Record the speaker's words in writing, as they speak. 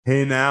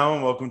Hey now,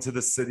 and welcome to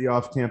the City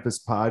Off Campus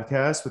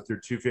podcast with your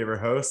two favorite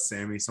hosts,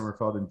 Sammy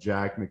Sommerfeld and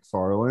Jack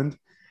McFarland.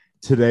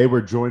 Today,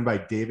 we're joined by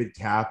David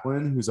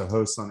Kaplan, who's a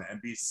host on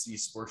NBC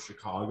Sports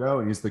Chicago,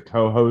 and he's the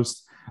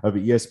co-host of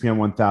ESPN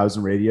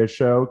 1000 radio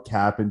show,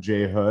 Cap and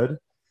J Hood.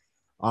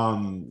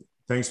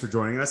 Thanks for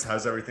joining us.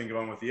 How's everything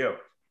going with you?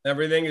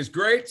 Everything is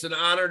great. It's an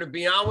honor to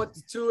be on with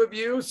the two of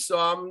you, so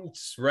I'm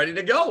ready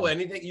to go.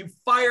 Anything you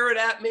fire it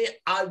at me,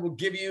 I will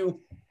give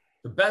you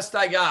the best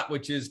I got,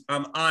 which is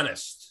I'm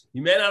honest.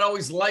 You may not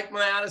always like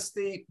my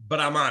honesty, but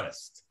I'm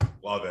honest.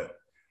 Love it.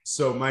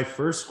 So my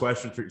first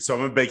question for you, so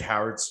I'm a big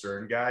Howard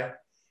Stern guy.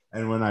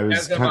 And when I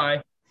was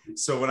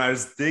when I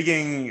was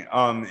digging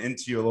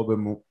into you a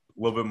little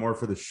bit more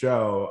for the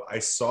show, I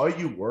saw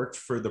you worked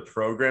for the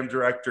program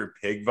director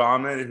Pig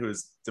Vomit, who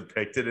is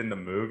depicted in the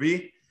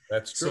movie.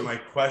 That's true. So my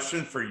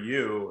question for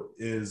you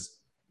is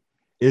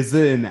it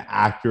an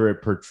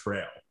accurate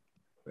portrayal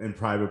in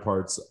Private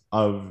Parts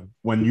of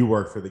when you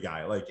work for the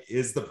guy? Like,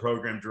 is the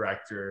program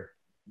director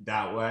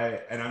that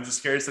way? And I'm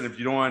just curious, and if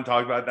you don't want to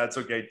talk about it, that's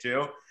okay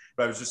too.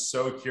 But I was just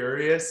so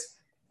curious.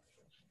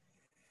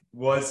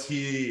 Was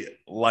he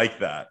like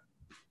that?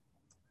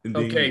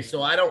 Okay,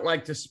 so I don't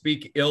like to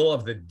speak ill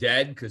of the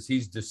dead because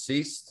he's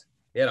deceased.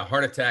 He had a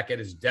heart attack at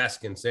his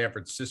desk in San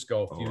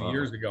Francisco a few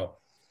years ago.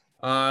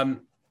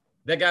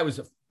 That guy was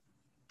a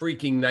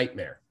freaking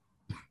nightmare.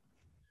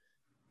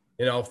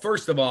 You know,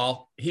 first of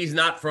all, he's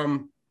not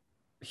from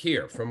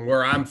here, from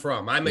where I'm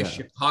from. I'm a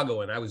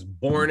Chicagoan. I was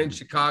born in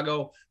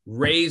Chicago,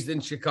 raised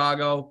in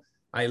Chicago.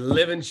 I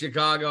live in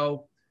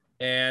Chicago,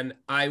 and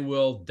I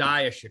will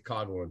die a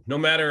Chicagoan. No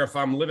matter if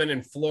I'm living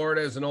in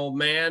Florida as an old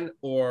man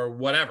or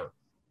whatever.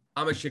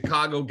 I'm a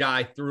Chicago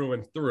guy through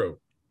and through.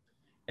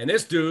 And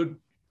this dude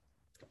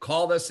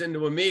called us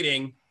into a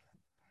meeting.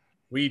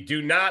 We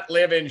do not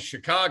live in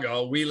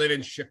Chicago. We live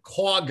in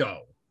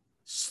Chicago.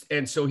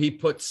 And so he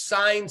put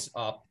signs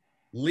up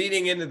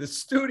leading into the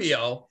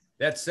studio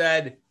that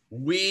said,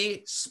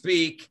 we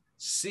speak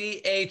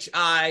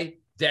CHI-CAW-GO,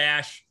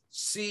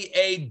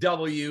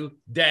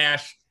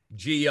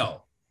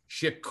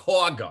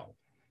 Chicago.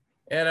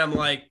 And I'm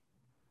like,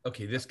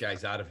 okay, this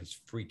guy's out of his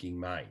freaking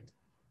mind.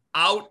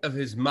 Out of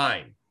his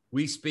mind.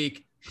 We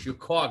speak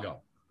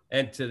Chicago.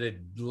 And to the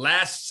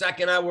last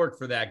second I worked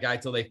for that guy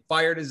till they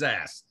fired his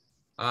ass,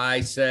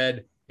 I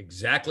said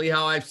exactly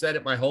how I've said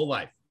it my whole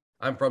life.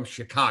 I'm from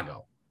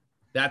Chicago.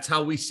 That's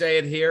how we say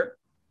it here.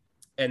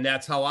 And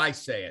that's how I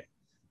say it.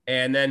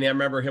 And then I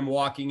remember him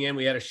walking in.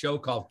 We had a show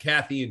called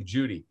Kathy and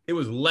Judy. It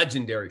was a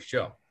legendary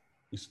show.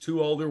 These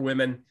two older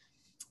women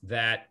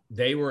that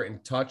they were in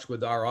touch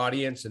with our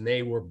audience and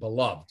they were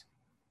beloved.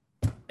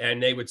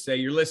 And they would say,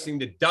 you're listening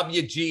to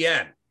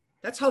WGN.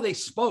 That's how they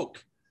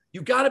spoke.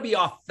 You got to be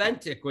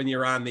authentic when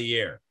you're on the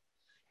air.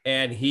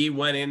 And he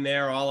went in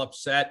there all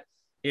upset.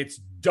 It's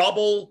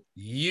double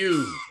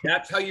U.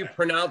 That's how you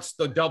pronounce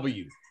the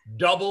W.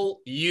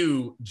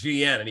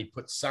 WGN. And he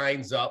put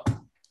signs up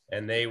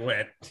and they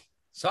went,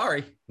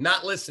 sorry,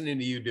 not listening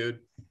to you, dude.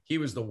 He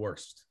was the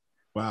worst.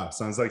 Wow.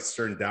 Sounds like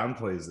Stern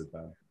downplays it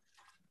then.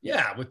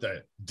 Yeah, with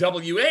the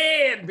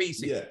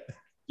WNBC. Yeah.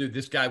 Dude,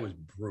 this guy was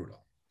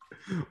brutal.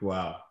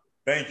 Wow.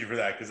 Thank you for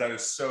that, because I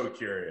was so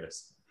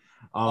curious.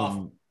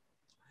 And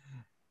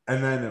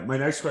then my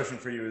next question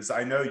for you is,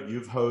 I know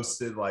you've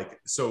hosted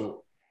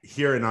so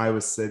here in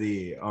Iowa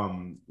City,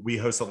 we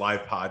host a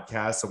live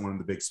podcast at one of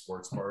the big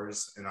sports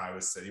bars in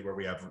Iowa City where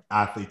we have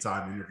athletes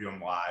on, interview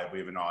them live. We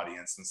have an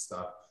audience and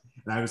stuff.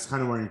 And I was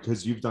kind of wondering,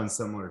 because you've done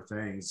similar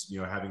things, you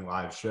know, having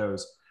live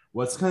shows,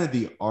 what's kind of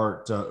the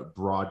art to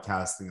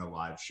broadcasting a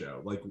live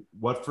show? Like,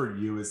 what for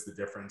you is the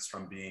difference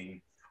from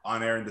being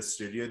on air in the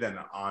studio than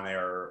on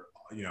air,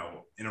 you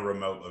know, in a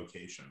remote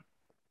location?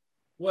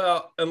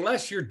 Well,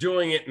 unless you're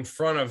doing it in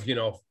front of,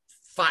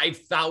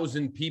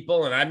 5,000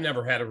 people, and I've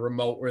never had a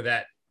remote with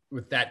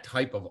that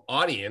type of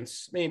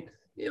audience. I mean,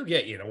 you'll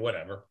get,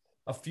 whatever,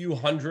 a few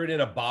hundred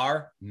in a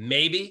bar,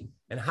 maybe.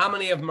 And how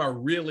many of them are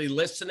really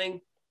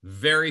listening?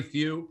 Very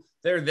few.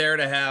 They're there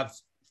to have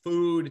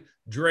food,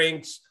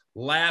 drinks,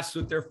 laughs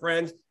with their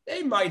friends.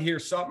 They might hear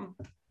something.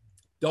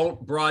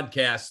 Don't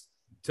broadcast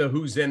to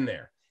who's in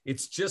there.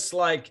 It's just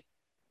like,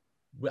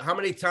 how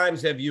many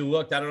times have you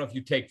looked? I don't know if you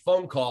take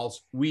phone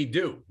calls. We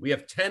do. We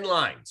have 10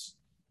 lines.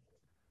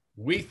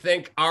 We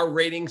think our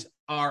ratings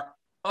are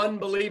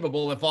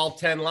unbelievable if all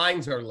 10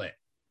 lines are lit.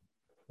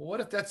 Well, what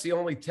if that's the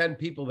only 10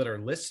 people that are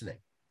listening?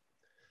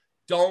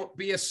 Don't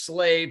be a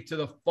slave to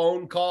the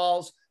phone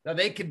calls. Now,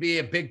 they could be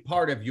a big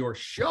part of your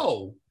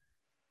show,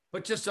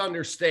 but just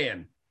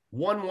understand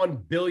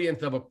 1/1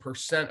 billionth of a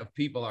percent of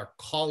people are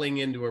calling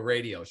into a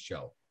radio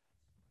show.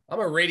 I'm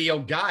a radio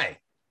guy.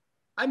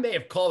 I may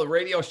have called a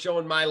radio show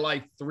in my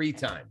life 3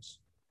 times,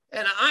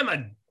 and I'm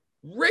a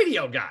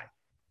radio guy.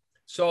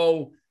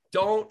 So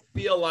don't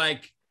feel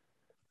like,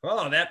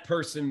 oh, that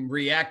person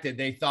reacted.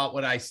 They thought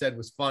what I said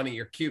was funny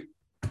or cute.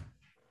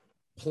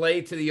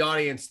 Play to the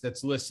audience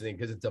that's listening,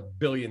 because it's 1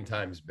 billion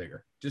times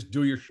bigger. Just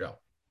do your show.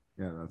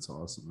 Yeah, that's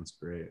awesome. That's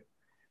great.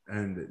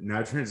 And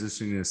now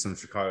transitioning to some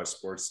Chicago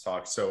sports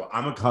talk. So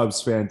I'm a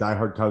Cubs fan,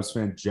 diehard Cubs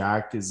fan.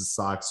 Jack is a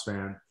Sox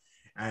fan.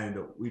 And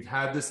we've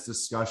had this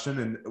discussion,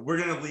 and we're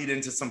going to lead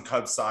into some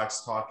Cubs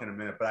Sox talk in a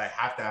minute, but I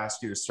have to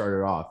ask you to start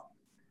it off.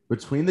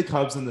 Between the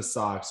Cubs and the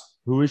Sox,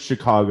 who is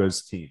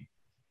Chicago's team?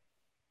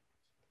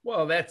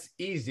 Well, that's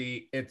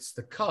easy. It's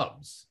the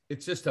Cubs.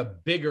 It's just a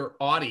bigger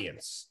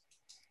audience.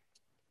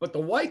 But the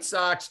White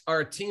Sox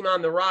are a team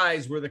on the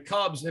rise where the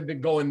Cubs have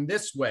been going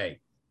this way.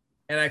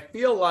 And I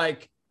feel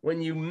like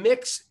when you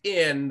mix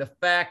in the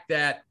fact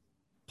that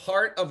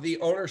part of the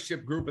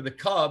ownership group of the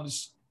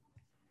Cubs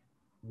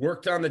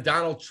worked on the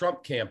Donald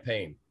Trump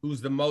campaign,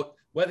 who's the most,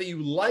 whether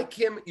you like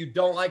him, you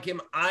don't like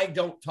him, I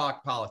don't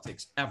talk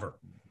politics ever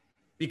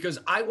because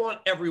I want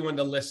everyone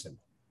to listen.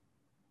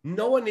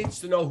 No one needs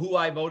to know who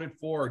I voted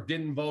for or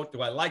didn't vote.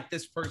 Do I like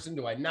this person?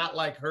 Do I not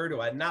like her?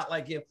 Do I not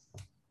like him?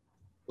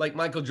 Like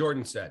Michael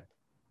Jordan said,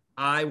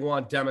 I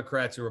want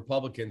Democrats and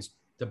Republicans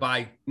to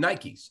buy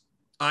Nikes.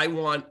 I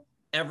want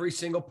every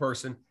single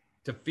person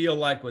to feel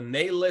like when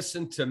they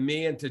listen to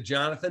me and to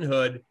Jonathan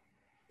Hood,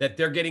 that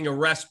they're getting a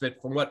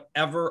respite from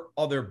whatever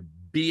other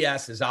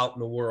BS is out in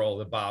the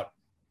world about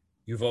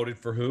you voted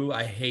for who?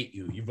 I hate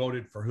you. You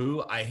voted for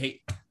who? I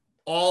hate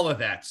all of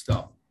that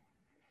stuff.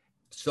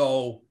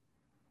 So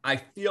I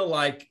feel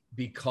like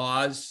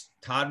because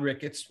Todd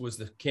Ricketts was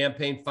the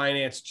campaign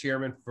finance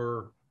chairman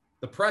for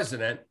the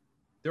president,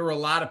 there were a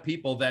lot of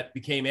people that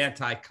became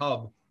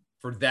anti-Cub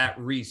for that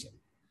reason.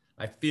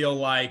 I feel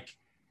like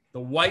the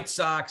White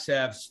Sox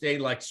have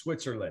stayed like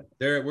Switzerland.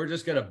 We're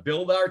just going to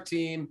build our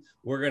team.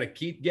 We're going to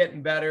keep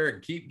getting better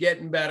and keep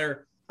getting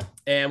better.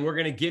 And we're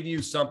going to give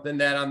you something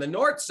that on the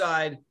north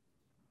side,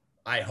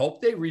 I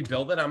hope they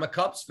rebuild it. I'm a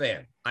Cubs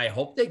fan. I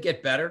hope they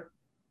get better.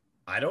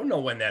 I don't know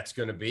when that's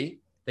going to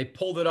be. They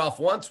pulled it off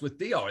once with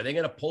Theo. Are they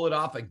going to pull it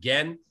off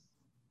again?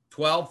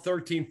 12,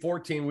 13,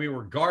 14, we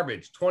were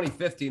garbage.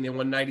 2015, they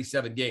won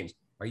 97 games.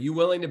 Are you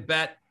willing to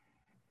bet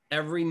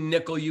every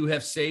nickel you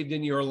have saved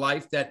in your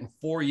life that in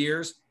 4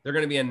 years, they're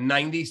going to be a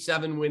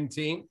 97-win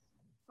team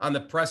on the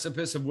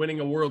precipice of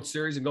winning a World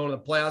Series and going to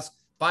the playoffs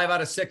 5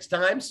 out of 6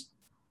 times?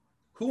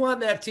 Who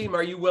on that team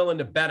are you willing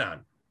to bet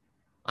on?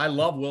 I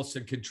love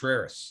Wilson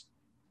Contreras.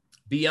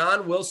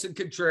 Beyond Wilson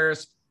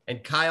Contreras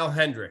and Kyle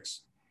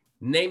Hendricks,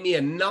 name me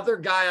another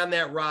guy on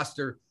that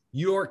roster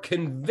you're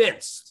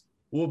convinced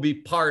will be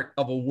part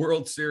of a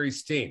World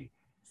Series team.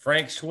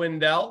 Frank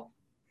Schwindel,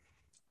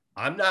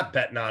 I'm not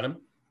betting on him.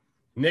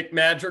 Nick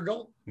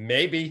Madrigal,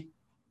 maybe.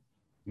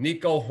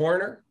 Nico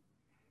Horner,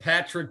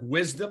 Patrick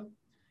Wisdom,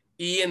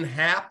 Ian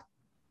Happ,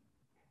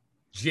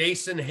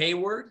 Jason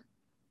Hayward,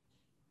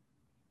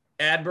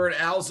 Adbert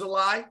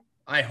Alzolay.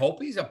 I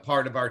hope he's a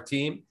part of our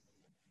team.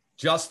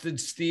 Justin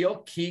Steele,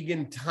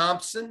 Keegan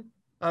Thompson.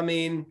 I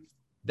mean,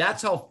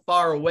 that's how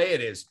far away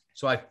it is.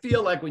 So I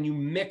feel like when you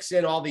mix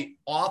in all the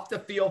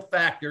off-the-field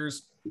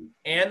factors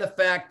and the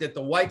fact that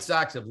the White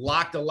Sox have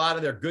locked a lot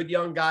of their good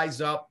young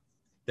guys up,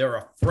 they're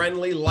a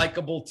friendly,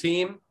 likable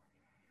team.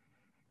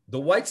 The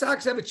White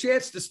Sox have a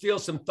chance to steal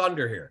some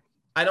thunder here.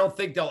 I don't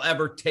think they'll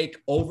ever take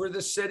over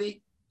the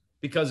city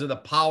because of the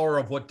power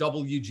of what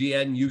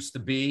WGN used to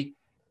be,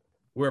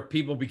 where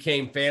people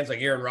became fans.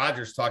 Like Aaron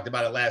Rodgers talked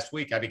about it last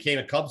week. I became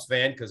a Cubs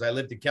fan because I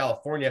lived in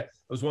California. It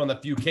was one of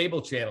the few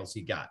cable channels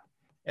he got.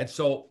 And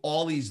so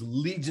all these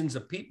legions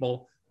of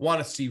people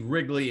want to see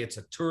Wrigley. It's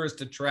a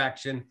tourist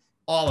attraction,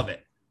 all of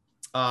it.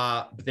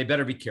 But they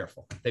better be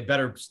careful. They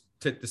better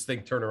this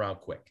thing turn around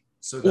quick.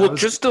 So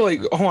just to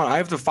hold on, I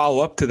have to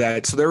follow up to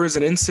that. So there was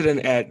an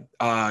incident at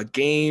I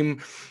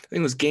think it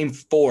was game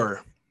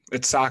 4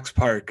 at Sox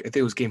Park. I think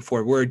it was game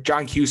 4 where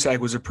John Cusack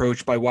was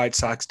approached by White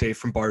Sox Dave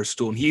from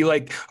Barstool. And he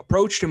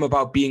approached him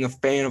about being a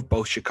fan of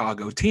both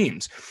Chicago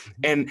teams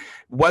and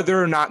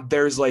whether or not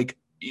there's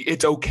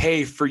it's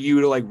okay for you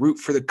to root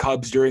for the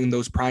Cubs during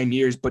those prime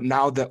years. But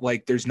now that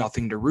there's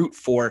nothing to root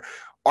for,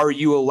 are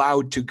you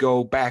allowed to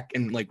go back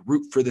and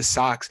root for the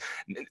Sox?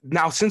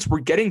 Now, since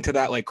we're getting to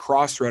that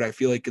crossroad, I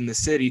feel like in the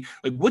city,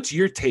 what's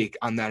your take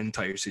on that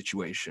entire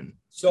situation?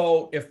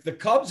 So if the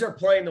Cubs are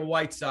playing the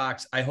White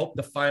Sox, I hope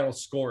the final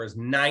score is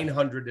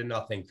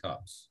 900-0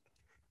 Cubs.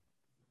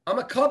 I'm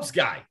a Cubs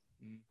guy.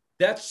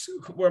 That's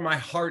where my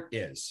heart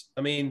is.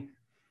 I mean,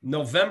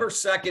 November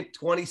 2nd,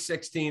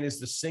 2016 is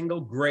the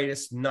single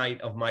greatest night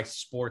of my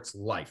sports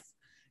life.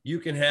 You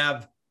can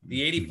have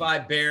the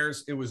 85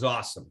 Bears. It was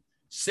awesome.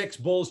 6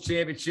 Bulls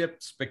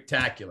championship,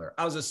 spectacular.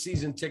 I was a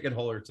season ticket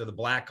holder to the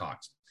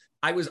Blackhawks.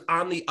 I was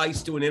on the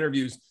ice doing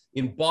interviews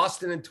in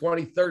Boston in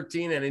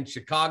 2013 and in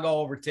Chicago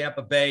over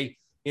Tampa Bay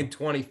in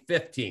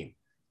 2015.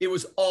 It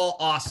was all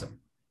awesome.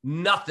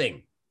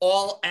 Nothing,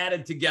 all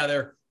added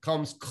together,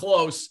 comes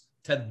close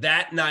to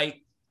that night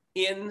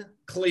in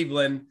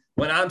Cleveland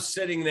when I'm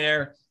sitting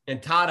there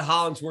and Todd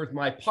Hollingsworth,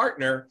 my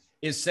partner,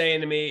 is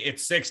saying to me,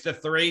 it's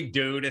 6-3,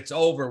 dude. It's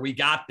over. We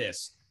got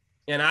this.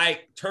 And I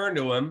turned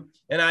to him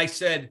and I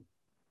said,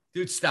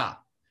 dude,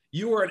 stop.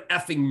 You were an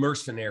effing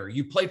mercenary.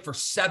 You played for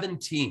 7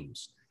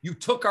 teams. You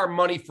took our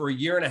money for a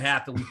year and a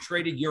half and we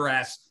traded your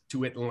ass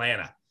to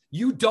Atlanta.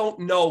 You don't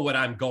know what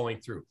I'm going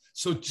through.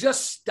 So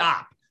just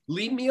stop.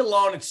 leave me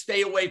alone and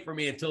stay away from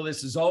me until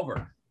this is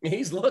over. And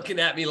he's looking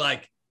at me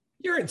like,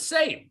 you're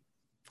insane.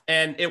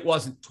 And it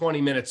wasn't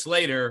 20 minutes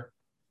later.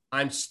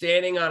 I'm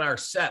standing on our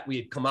set. We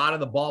had come out of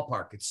the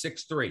ballpark at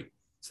 6-3.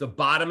 It's the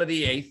bottom of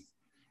the 8th.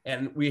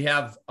 And we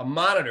have a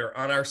monitor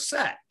on our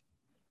set.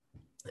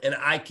 And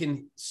I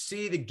can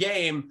see the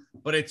game,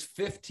 but it's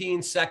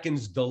 15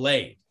 seconds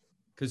delayed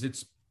because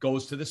it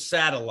goes to the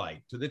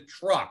satellite, to the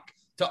truck,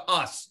 to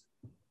us.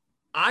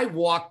 I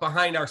walk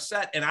behind our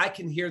set and I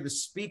can hear the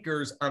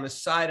speakers on the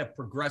side of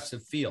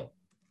Progressive Field.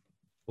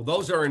 Well,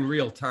 those are in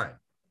real time.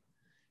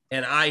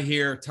 And I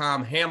hear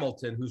Tom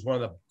Hamilton, who's one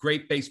of the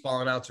great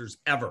baseball announcers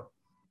ever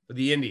for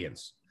the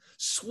Indians,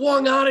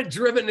 swung on and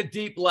driven to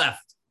deep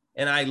left.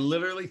 And I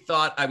literally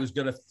thought I was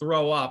going to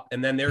throw up.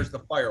 And then there's the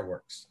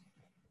fireworks.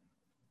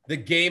 The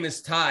game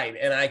is tied.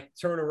 And I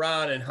turn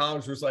around and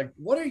Holmes was like,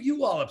 what are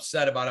you all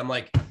upset about? I'm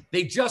like,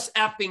 they just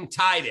effing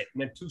tied it.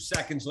 And then 2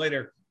 seconds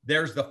later,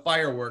 there's the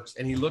fireworks.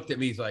 And he looked at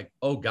me. He's like,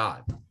 oh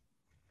God,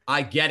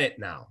 I get it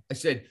now. I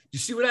said, you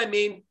see what I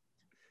mean?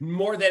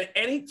 More than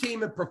any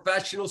team in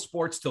professional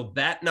sports till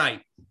that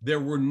night, there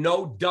were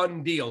no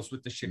done deals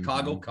with the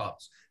Chicago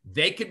Cubs.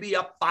 They could be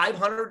up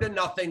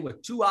 500-0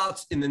 with 2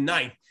 outs in the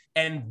 9th,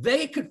 and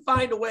they could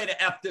find a way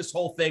to F this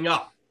whole thing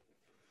up.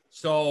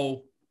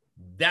 So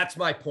that's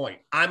my point.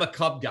 I'm a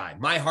Cub guy.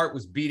 My heart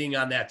was beating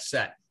on that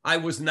set. I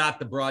was not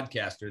the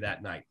broadcaster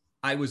that night.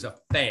 I was a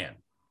fan.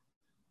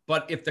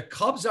 But if the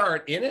Cubs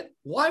aren't in it,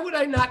 why would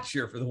I not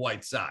cheer for the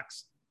White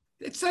Sox?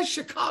 It says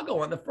Chicago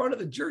on the front of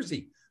the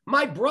jersey.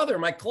 My brother,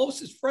 my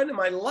closest friend in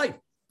my life,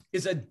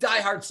 is a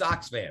diehard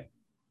Sox fan.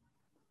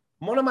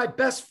 One of my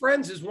best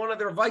friends is one of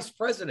their vice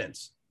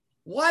presidents.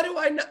 Why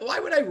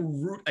would I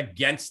root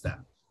against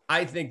them?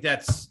 I think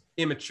that's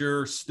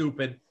immature,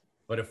 stupid.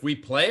 But if we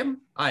play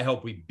them, I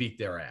hope we beat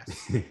their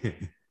ass.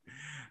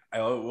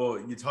 Well,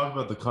 you talk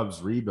about the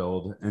Cubs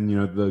rebuild, and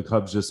the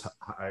Cubs just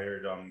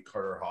hired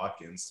Carter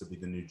Hawkins to be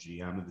the new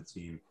GM of the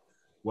team.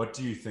 What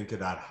do you think of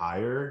that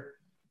hire?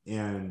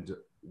 And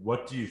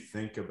what do you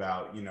think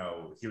about,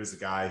 he was a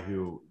guy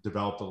who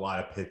developed a lot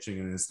of pitching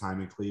in his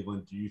time in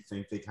Cleveland. Do you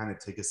think they kind of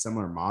take a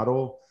similar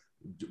model?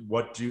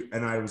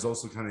 And I was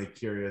also kind of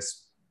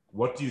curious,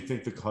 what do you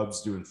think the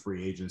Cubs do in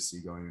free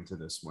agency going into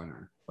this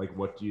winter? Like,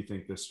 what do you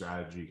think the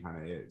strategy kind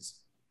of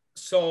is?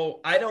 So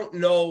I don't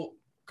know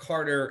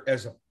Carter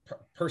as a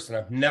person.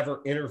 I've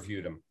never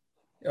interviewed him.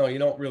 You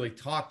don't really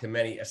talk to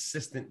many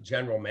assistant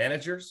general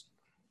managers.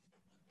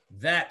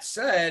 That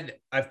said,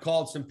 I've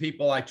called some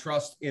people I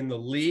trust in the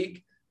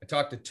league. I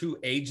talked to 2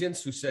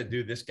 agents who said,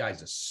 dude, this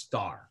guy's a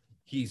star.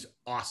 He's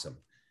awesome.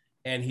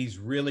 And he's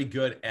really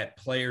good at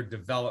player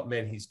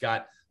development. He's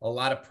got a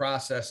lot of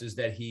processes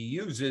that he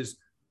uses.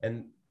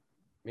 And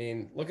I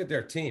mean, look at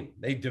their team.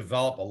 They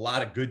develop a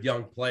lot of good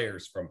young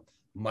players, from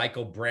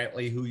Michael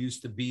Brantley, who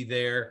used to be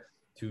there,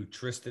 to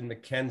Tristan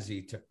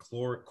McKenzie, to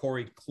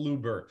Corey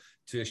Kluber,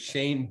 to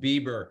Shane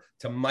Bieber,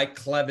 to Mike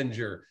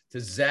Clevenger, to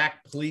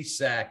Zach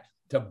Plesac,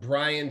 to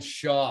Brian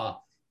Shaw,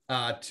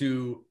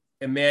 to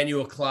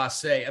Emmanuel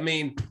Clase. I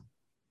mean,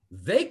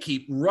 they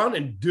keep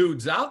running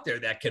dudes out there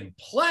that can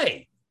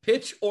play,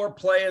 pitch or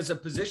play as a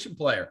position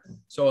player.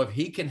 So if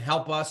he can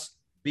help us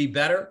be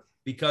better,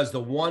 because the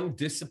one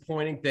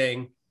disappointing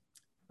thing,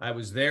 I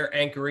was there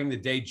anchoring the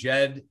day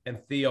Jed and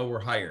Theo were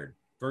hired.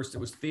 First it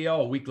was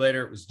Theo, a week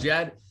later it was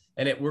Jed,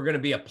 and we're going to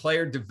be a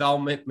player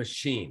development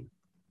machine.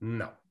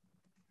 No,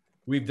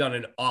 we've done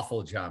an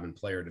awful job in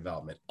player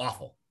development.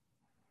 Awful.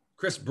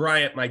 Chris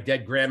Bryant, my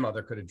dead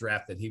grandmother, could have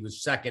drafted. He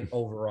was 2nd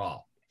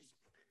overall.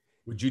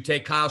 Would you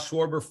take Kyle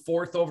Schwarber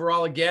 4th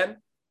overall again?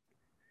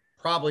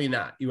 Probably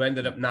not. You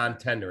ended up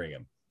non-tendering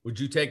him. Would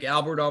you take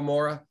Albert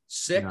Almora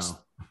 6th?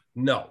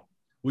 No.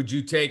 Would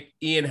you take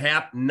Ian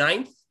Happ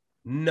 9th?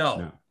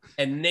 No.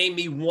 And name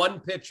me one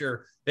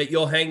pitcher that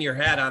you'll hang your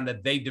hat on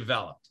that they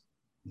developed.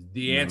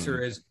 The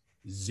answer is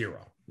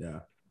 0. Yeah.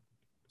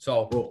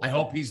 So I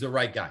hope he's the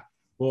right guy.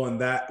 Well,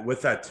 and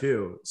with that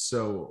too.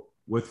 So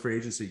with free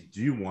agency,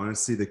 do you want to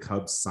see the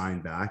Cubs sign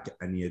back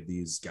any of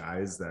these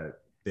guys that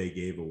they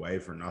gave away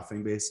for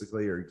nothing,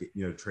 basically, or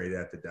traded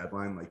at the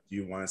deadline? Like, do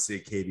you want to see a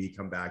KB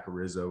come back, a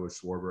Rizzo, a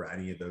Schwarber,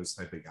 any of those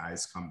type of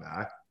guys come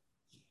back?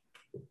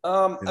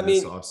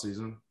 This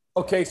offseason?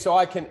 Okay, so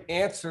I can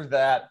answer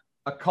that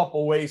a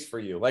couple ways for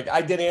you. Like,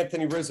 I did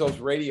Anthony Rizzo's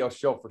radio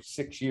show for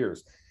 6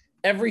 years.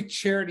 Every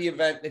charity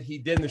event that he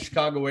did in the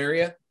Chicago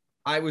area,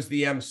 I was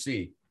the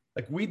MC.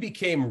 Like, we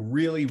became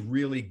really,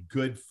 really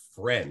good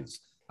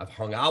friends. I've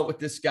hung out with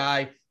this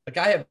guy. Like,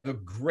 I have a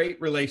great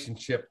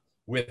relationship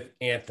with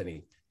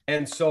Anthony.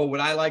 And so would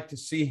I like to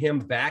see him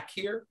back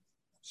here?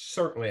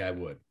 Certainly I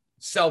would.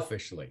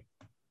 Selfishly.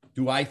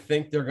 Do I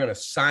think they're going to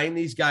sign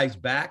these guys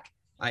back?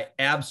 I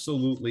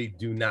absolutely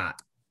do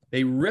not.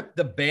 They ripped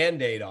the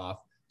Band-Aid off.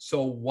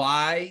 So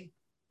why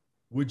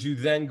would you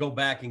then go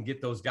back and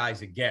get those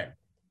guys again?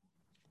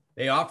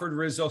 They offered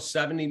Rizzo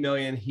 $70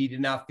 million. He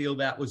did not feel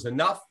that was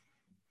enough.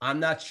 I'm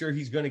not sure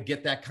he's going to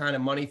get that kind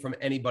of money from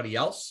anybody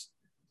else.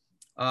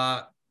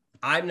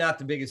 I'm not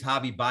the biggest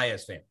Javi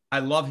Baez fan. I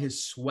love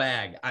his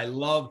swag. I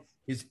love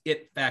his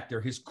it factor,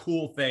 his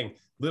cool thing.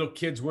 Little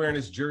kids wearing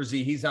his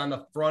jersey. He's on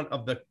the front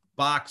of the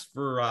box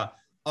for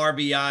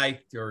RBI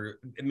or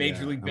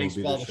Major League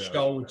Baseball, the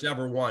show,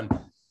 whichever one.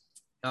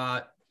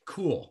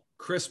 Cool.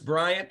 Chris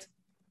Bryant.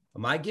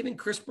 Am I giving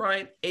Chris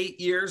Bryant 8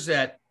 years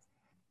at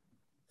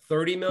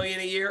 $30 million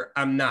a year?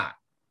 I'm not.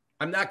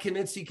 I'm not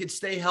convinced he could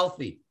stay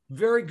healthy.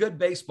 Very good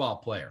baseball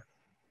player.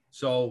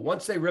 So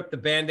once they rip the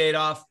Band-Aid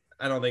off,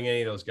 I don't think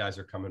any of those guys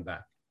are coming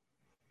back.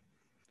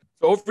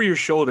 So over your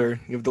shoulder,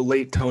 you have the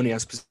late Tony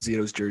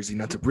Esposito's jersey.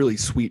 That's a really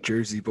sweet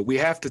jersey, but we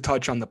have to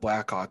touch on the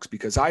Blackhawks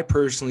because I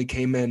personally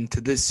came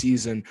into this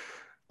season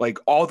like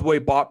all the way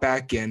bought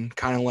back in,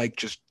 kind of like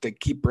just they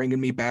keep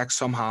bringing me back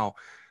somehow.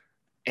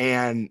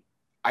 And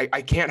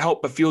I can't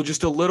help but feel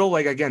just a little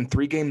like, again,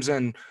 3 games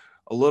in,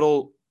 a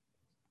little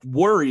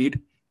worried.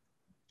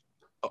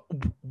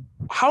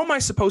 How am I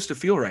supposed to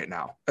feel right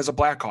now as a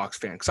Blackhawks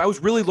fan? Because I was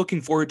really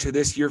looking forward to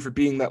this year for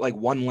being that like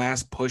one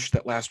last push,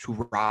 that last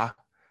hurrah.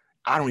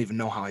 I don't even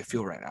know how I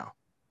feel right now.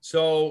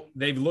 So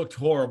they've looked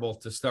horrible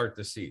to start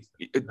the season.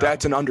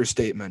 That's an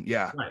understatement.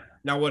 Yeah. Right.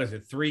 Now, what is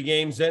it? 3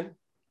 games in?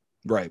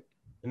 Right.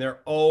 And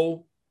they're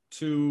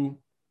 0-2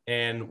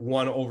 and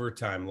 1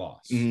 overtime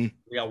loss. Mm-hmm.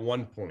 We got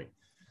 1 point.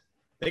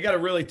 They got a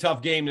really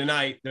tough game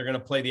tonight. They're going to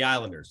play the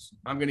Islanders.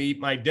 I'm going to eat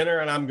my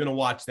dinner and I'm going to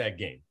watch that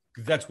game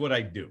because that's what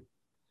I do.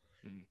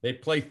 Mm-hmm. They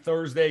play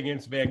Thursday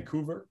against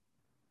Vancouver.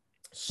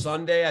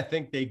 Sunday, I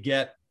think they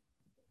get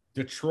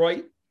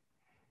Detroit.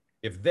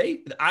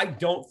 I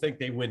don't think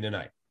they win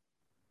tonight.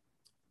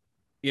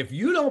 If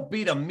you don't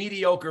beat a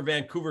mediocre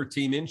Vancouver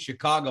team in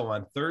Chicago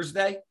on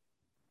Thursday,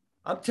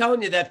 I'm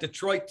telling you that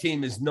Detroit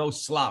team is no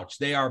slouch.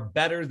 They are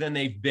better than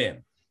they've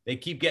been. They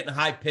keep getting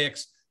high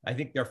picks. I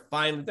think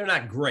they're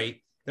not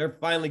great. They're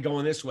finally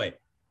going this way.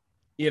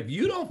 If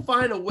you don't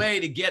find a way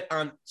to get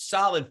on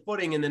solid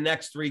footing in the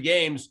next 3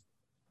 games,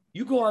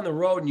 you go on the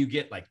road and you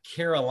get like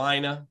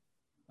Carolina.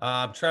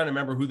 I'm trying to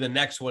remember who the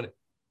next one.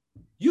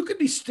 You could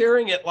be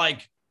staring at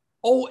like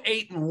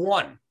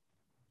 0-8-1.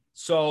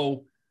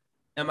 So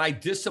am I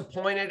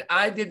disappointed?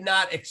 I did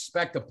not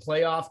expect a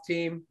playoff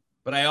team,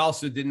 but I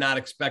also did not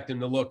expect them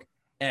to look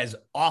as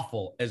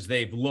awful as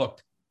they've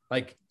looked.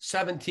 Like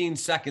 17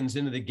 seconds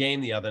into the game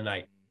the other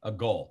night, a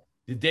goal.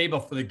 The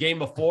game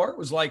before, it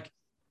was like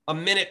a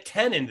minute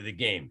 10 into the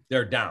game,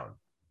 they're down.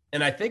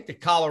 And I think the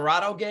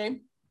Colorado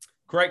game,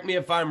 correct me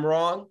if I'm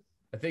wrong,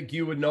 I think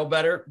you would know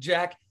better,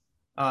 Jack.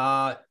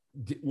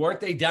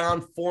 Weren't they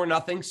down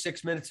 4-0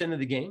 6 minutes into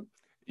the game?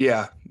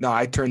 Yeah. No,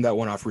 I turned that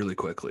one off really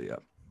quickly. Yeah.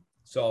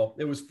 So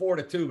it was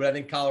 4-2, but I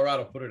think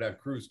Colorado put it on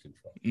cruise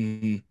control.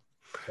 Mm-hmm.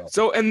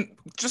 So, and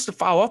just to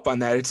follow up on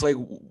that, it's like,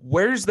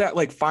 where's that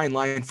like fine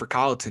line for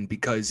Colliton?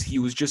 Because he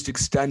was just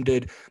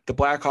extended. The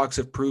Blackhawks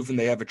have proven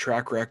they have a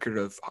track record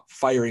of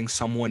firing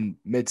someone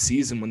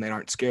mid-season when they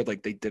aren't scared.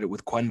 Like they did it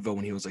with Quenneville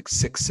when he was like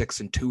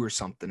 6-6-2 or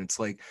something. It's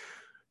like,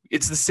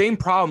 it's the same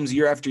problems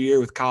year after year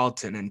with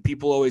Colliton, and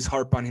people always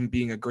harp on him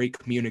being a great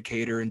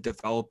communicator and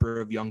developer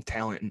of young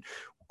talent. And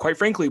quite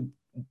frankly,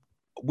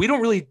 we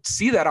don't really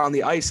see that on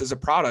the ice as a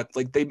product.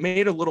 Like they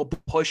made a little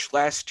push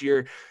last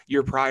year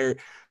prior.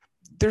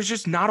 There's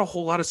just not a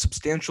whole lot of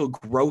substantial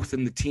growth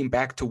in the team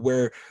back to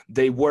where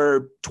they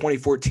were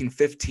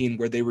 2014-15,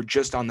 where they were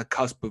just on the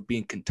cusp of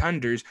being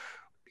contenders.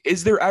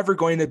 Is there ever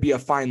going to be a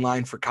fine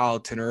line for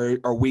Colliton, or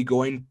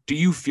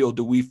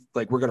do we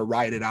we're going to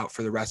ride it out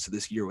for the rest of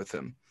this year with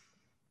him?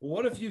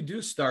 What if you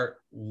do start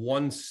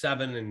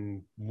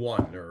 1-7-1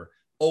 or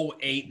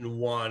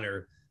 0-8-1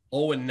 or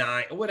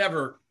 0-9,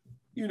 whatever,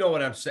 you know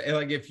what I'm saying?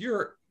 Like if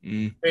you're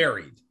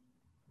buried,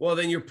 well,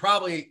 then you're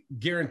probably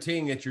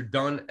guaranteeing that you're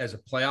done as a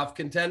playoff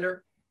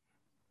contender.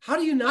 How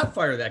do you not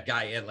fire that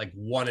guy at like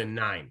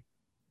 1-9?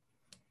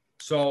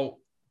 So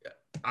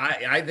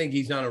I think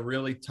he's on a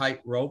really tight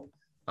rope.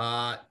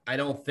 I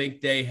don't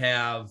think they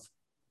have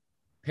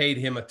paid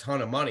him a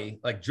ton of money.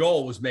 Like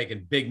Joel was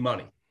making big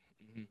money.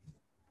 Mm-hmm.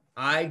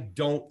 I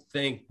don't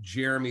think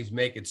Jeremy's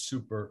making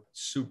super,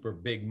 super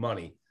big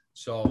money.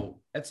 So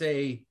that's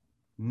a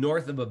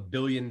north of $1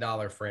 billion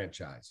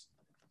franchise.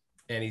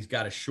 And he's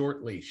got a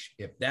short leash.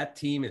 If that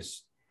team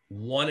is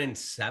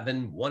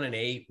 1-7,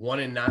 1-8,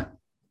 1-9,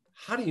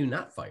 how do you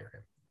not fire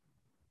him?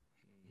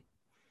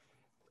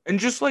 And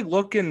just like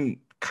looking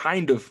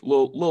kind of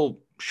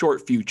little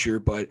short future,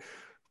 but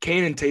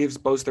Kane and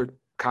Taves, both their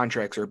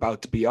contracts are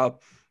about to be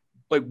up.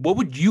 Like, what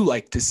would you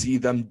like to see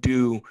them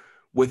do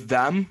with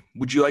them?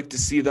 Would you like to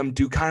see them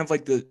do kind of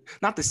like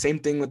not the same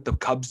thing that the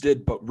Cubs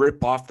did, but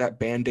rip off that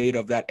Band-Aid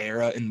of that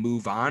era and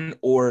move on?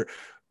 Or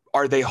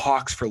are they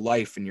Hawks for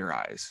life in your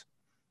eyes?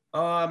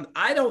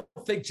 I don't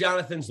think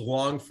Jonathan's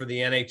long for the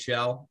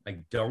NHL. I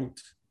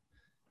don't.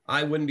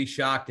 I wouldn't be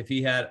shocked if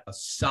he had a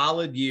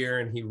solid year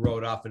and he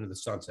rode off into the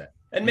sunset.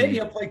 And maybe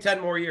he'll play 10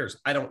 more years.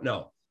 I don't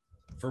know.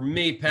 For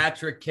me,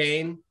 Patrick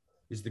Kane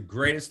is the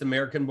greatest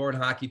American-born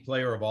hockey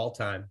player of all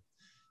time.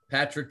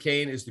 Patrick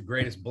Kane is the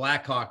greatest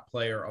Blackhawk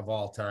player of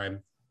all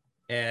time.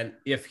 And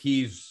if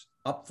he's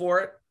up for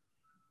it,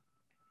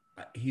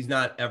 he's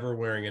not ever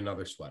wearing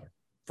another sweater.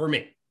 For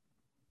me.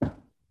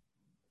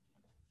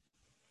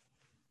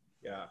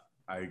 Yeah,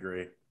 I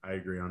agree. I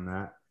agree on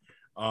that.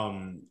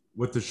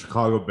 With the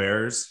Chicago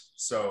Bears,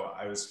 so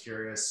I was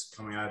curious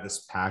coming out of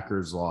this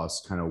Packers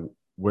loss, kind of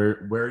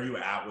where are you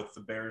at with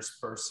the Bears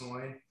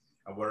personally?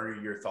 And what are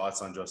your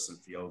thoughts on Justin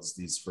Fields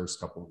these first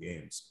couple of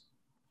games?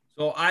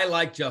 So I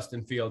like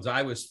Justin Fields.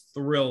 I was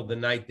thrilled the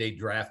night they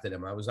drafted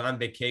him. I was on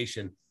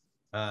vacation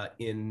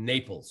in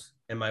Naples,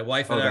 and my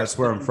wife and I. That's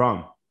where I'm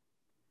from.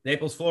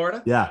 Naples,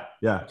 Florida? Yeah.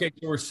 Okay,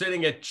 so we're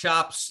sitting at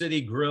Chop City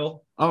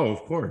Grill. Oh,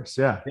 of course,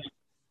 yeah.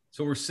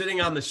 So we're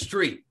sitting on the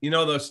street, you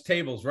know, those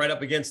tables right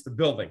up against the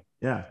building.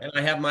 Yeah. And I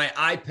have my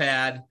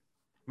iPad.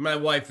 My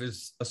wife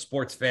is a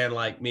sports fan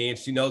like me, and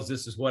she knows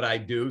this is what I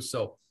do.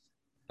 So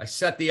I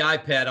set the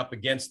iPad up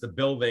against the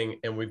building,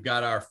 and we've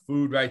got our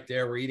food right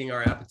there. We're eating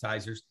our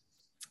appetizers,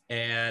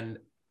 and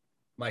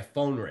my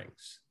phone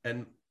rings.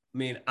 And I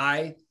mean,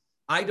 I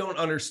don't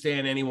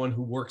understand anyone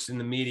who works in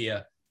the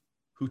media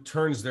who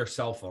turns their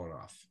cell phone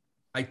off.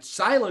 I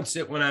silence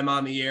it when I'm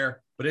on the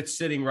air, but it's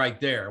sitting right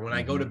there. When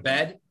I go to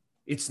bed,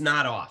 it's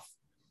not off.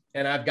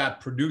 And I've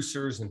got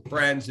producers and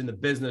friends in the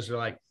business who are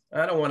like,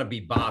 I don't want to be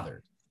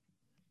bothered.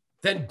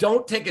 Then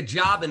don't take a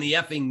job in the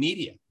effing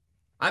media.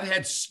 I've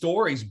had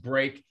stories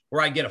break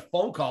where I get a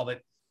phone call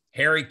that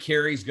Harry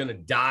Carey's going to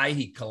die.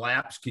 He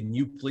collapsed. Can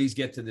you please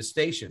get to the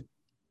station?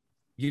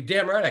 You're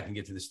damn right I can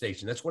get to the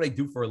station. That's what I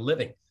do for a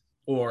living.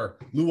 Or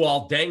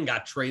Luol Deng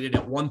got traded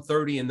at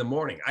 1:30 in the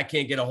morning. I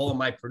can't get a hold of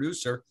my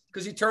producer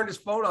because he turned his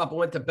phone off and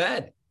went to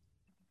bed.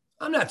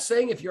 I'm not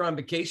saying if you're on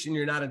vacation,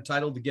 you're not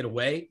entitled to get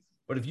away.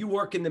 But if you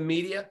work in the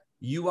media,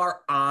 you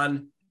are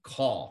on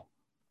call.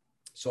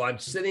 So I'm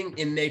sitting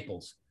in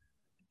Naples.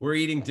 We're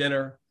eating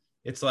dinner.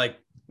 It's like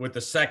with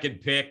the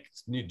second pick,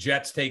 New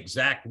Jets take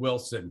Zach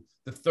Wilson.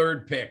 The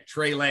third pick,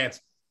 Trey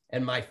Lance.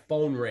 And my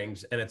phone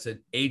rings, and it's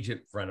an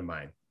agent friend of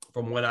mine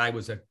from when I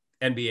was an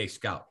NBA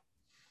scout.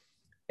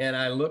 And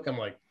I look, I'm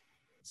like,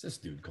 what's this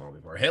dude calling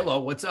me for? Hello,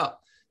 what's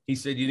up? He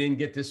said, you didn't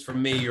get this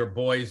from me. Your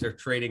boys are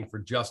trading for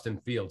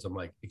Justin Fields. I'm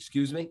like,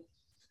 excuse me?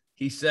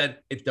 He said,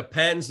 it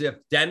depends if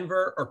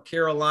Denver or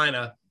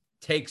Carolina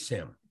takes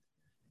him.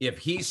 If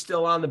he's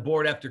still on the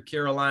board after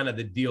Carolina,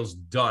 the deal's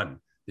done.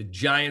 The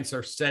Giants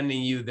are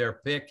sending you their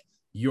pick.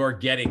 You're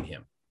getting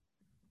him.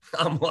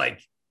 I'm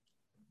like,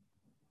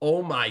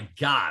 oh my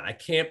God, I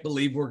can't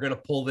believe we're going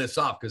to pull this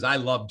off because I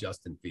love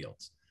Justin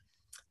Fields.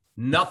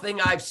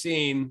 Nothing I've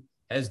seen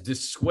has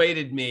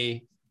dissuaded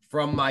me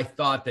from my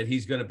thought that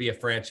he's going to be a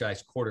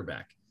franchise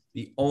quarterback.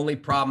 The only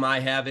problem I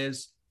have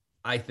is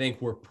I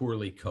think we're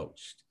poorly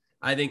coached.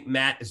 I think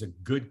Matt is a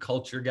good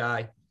culture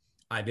guy.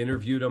 I've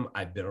interviewed him.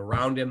 I've been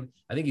around him.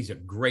 I think he's a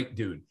great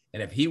dude.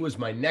 And if he was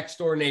my next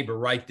door neighbor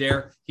right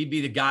there, he'd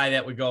be the guy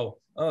that would go,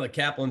 oh, the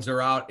Kaplans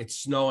are out. It's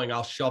snowing.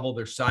 I'll shovel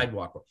their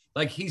sidewalk.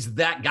 Like, he's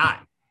that guy.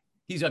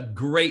 He's a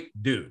great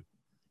dude.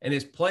 And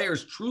his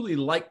players truly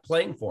like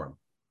playing for him.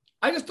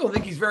 I just don't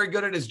think he's very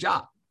good at his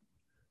job.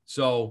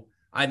 So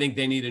I think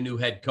they need a new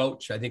head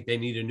coach. I think they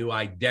need a new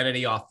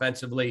identity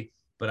offensively.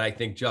 But I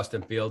think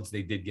Justin Fields,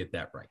 they did get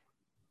that right.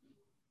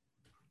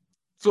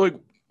 So, like,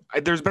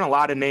 there's been a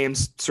lot of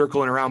names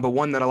circling around, but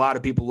one that a lot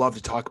of people love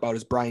to talk about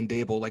is Brian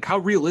Daboll. Like, how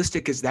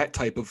realistic is that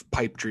type of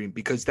pipe dream?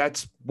 Because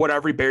that's what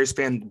every Bears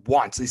fan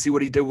wants. They see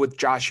what he did with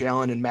Josh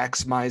Allen and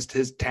maximized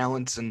his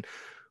talents, and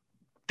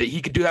that he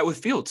could do that with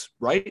Fields,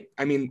 right?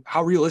 I mean,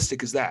 how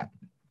realistic is that?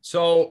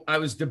 So I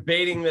was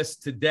debating this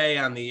today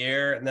on the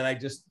air, and then I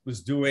just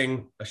was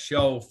doing a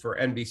show for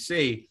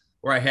NBC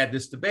where I had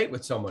this debate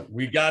with someone.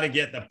 We got to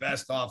get the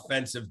best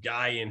offensive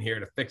guy in here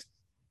to fix.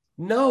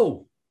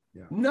 No.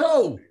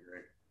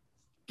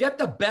 Get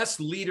the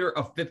best leader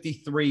of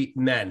 53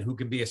 men who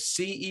can be a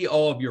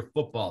CEO of your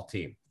football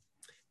team.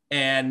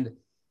 And,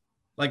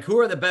 like, who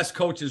are the best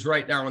coaches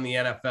right now in the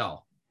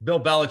NFL? Bill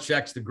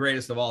Belichick's the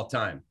greatest of all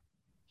time.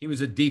 He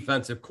was a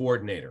defensive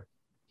coordinator.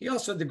 He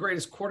also had the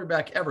greatest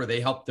quarterback ever they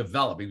helped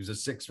develop. He was a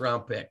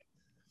 6th-round pick.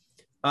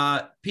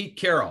 Pete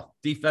Carroll,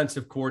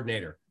 defensive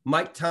coordinator.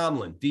 Mike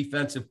Tomlin,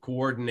 defensive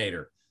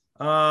coordinator.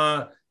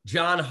 John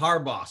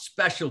Harbaugh,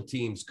 special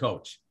teams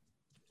coach.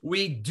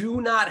 We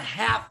do not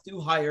have to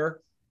hire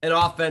an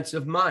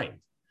offensive mind.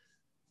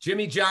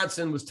 Jimmy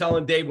Johnson was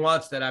telling Dave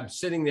once that I'm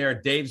sitting there.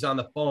 Dave's on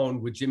the phone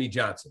with Jimmy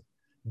Johnson.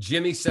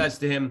 Jimmy says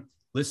to him,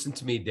 listen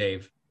to me,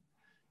 Dave.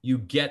 You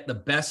get the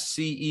best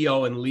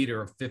CEO and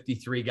leader of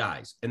 53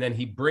 guys. And then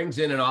he brings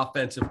in an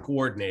offensive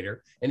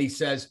coordinator and he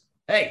says,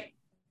 hey,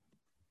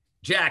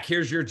 Jack,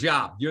 here's your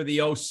job. You're the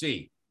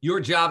OC.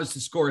 Your job is to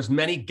score as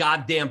many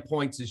goddamn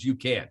points as you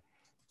can.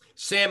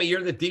 Sammy,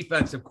 you're the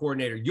defensive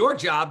coordinator. Your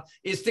job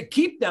is to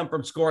keep them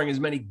from scoring as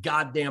many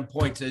goddamn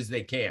points as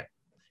they can.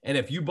 And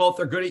if you both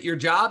are good at your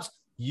jobs,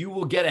 you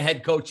will get a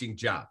head coaching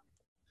job.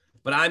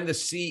 But I'm the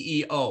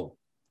CEO,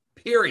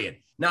 period.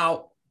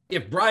 Now,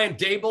 if Brian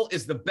Daboll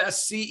is the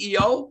best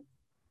CEO,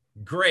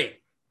 great.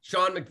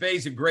 Sean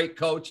McVay's a great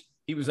coach.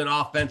 He was an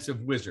offensive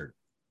wizard.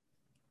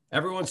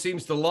 Everyone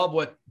seems to love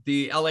what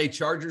the LA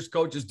Chargers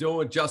coach is doing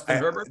with Justin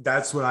Herbert.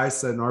 That's what I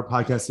said in our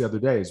podcast the other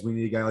day is we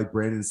need a guy like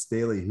Brandon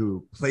Staley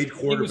who played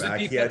quarterback.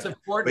 He was a defensive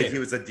coordinator. But he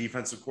was a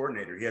defensive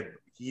coordinator.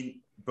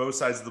 He both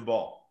sides of the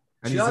ball.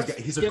 And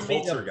he's a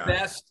culture guy.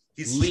 Best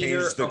he's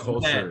leader changed the of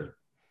culture. Men.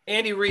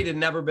 Andy Reid had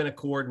never been a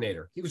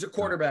coordinator. He was a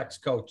quarterback's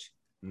coach.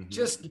 Mm-hmm.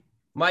 Just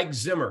Mike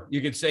Zimmer.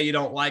 You could say you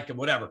don't like him,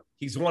 whatever.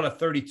 He's one of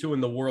 32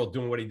 in the world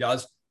doing what he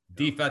does.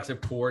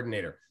 Defensive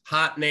coordinator.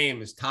 Hot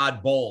name is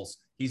Todd Bowles.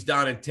 He's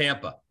down in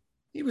Tampa.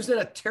 He was in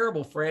a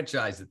terrible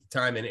franchise at the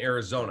time in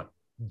Arizona.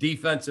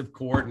 Defensive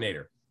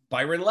coordinator.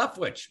 Byron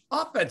Leftwich,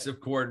 offensive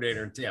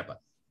coordinator in Tampa.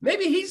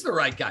 Maybe he's the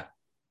right guy.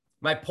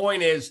 My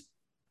point is,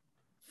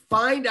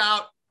 find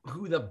out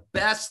who the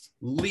best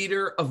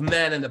leader of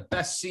men and the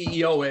best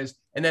CEO is,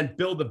 and then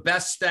build the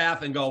best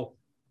staff and go,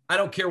 I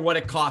don't care what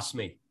it costs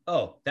me.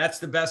 Oh, that's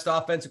the best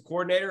offensive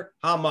coordinator?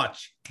 How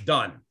much?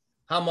 Done.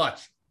 How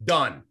much?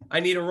 Done. I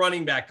need a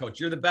running back coach.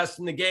 You're the best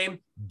in the game?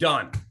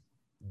 Done.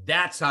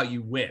 That's how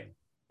you win.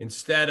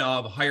 Instead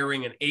of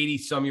hiring an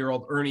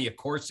 80-some-year-old Ernie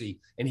Accorsi,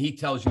 and he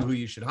tells you who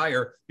you should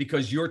hire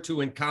because you're too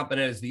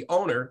incompetent as the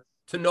owner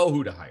to know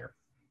who to hire.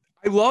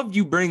 I love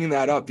you bringing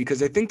that up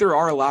because I think there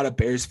are a lot of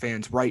Bears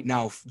fans right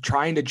now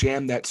trying to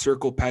jam that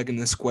circle peg in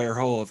the square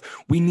hole of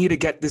we need to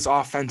get this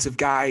offensive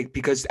guy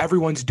because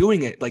everyone's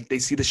doing it. Like they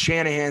see the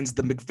Shanahans,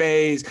 the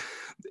McVays,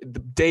 the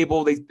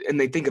Dable,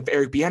 they think of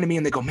Eric Bieniemy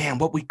and they go, man,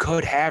 what we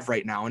could have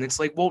right now. And it's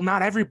like, well,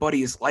 not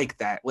everybody is like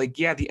that. Like,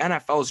 yeah, the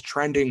NFL is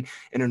trending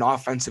in an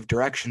offensive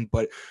direction,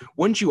 but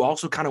wouldn't you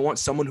also kind of want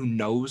someone who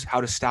knows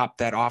how to stop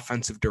that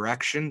offensive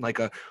direction? Like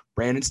a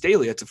Brandon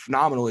Staley. It's a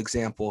phenomenal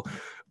example.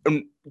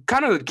 And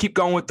kind of keep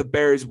going with the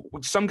Bears.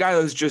 Some guy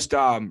that was just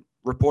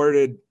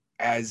reported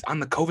as on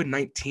the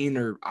COVID-19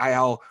 or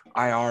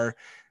IR,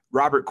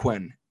 Robert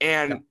Quinn.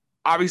 And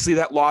obviously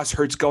that loss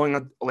hurts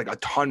going like a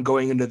ton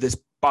going into this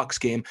Bucs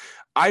game.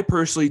 I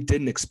personally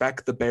didn't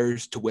expect the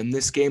Bears to win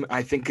this game.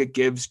 I think it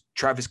gives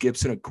Travis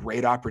Gibson a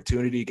great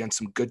opportunity against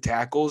some good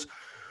tackles.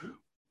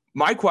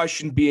 My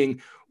question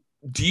being,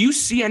 do you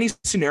see any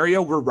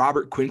scenario where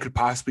Robert Quinn could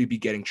possibly be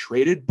getting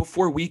traded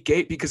before week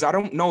 8? Because I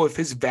don't know if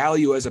his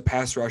value as a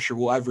pass rusher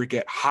will ever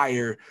get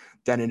higher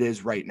than it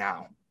is right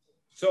now.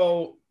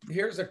 So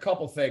here's a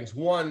couple things.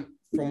 One,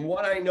 from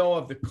what I know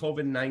of the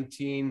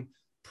COVID-19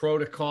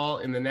 protocol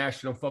in the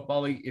National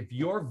Football League, if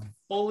you're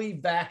fully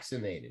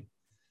vaccinated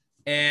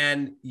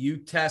and you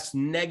test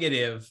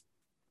negative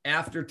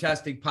after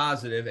testing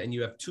positive and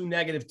you have 2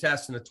 negative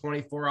tests in a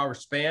 24-hour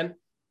span,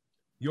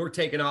 you're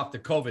taken off the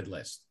COVID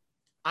list.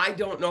 I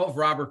don't know if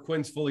Robert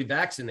Quinn's fully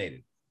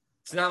vaccinated.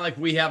 It's not like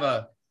we have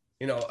a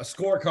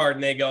scorecard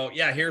and they go,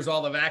 yeah, here's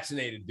all the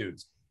vaccinated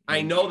dudes.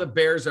 I know the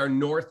Bears are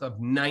north of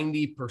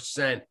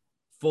 90%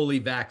 fully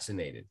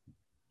vaccinated,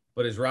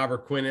 but is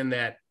Robert Quinn in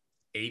that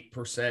 8%,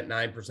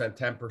 9%,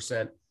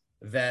 10%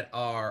 that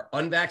are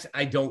unvaccinated?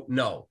 I don't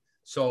know.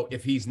 So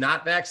if he's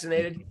not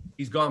vaccinated,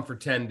 he's gone for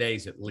 10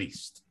 days at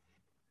least.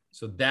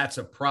 So that's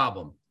a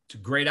problem. It's a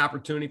great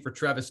opportunity for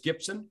Travis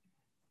Gibson.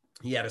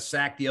 He had a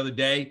sack the other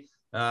day.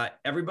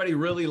 Everybody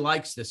really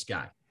likes this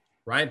guy.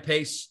 Ryan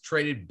Pace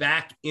traded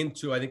back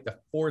into, I think, the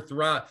 4th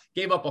round,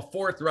 gave up a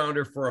 4th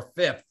rounder for a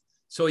 5th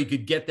so he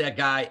could get that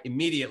guy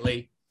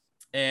immediately.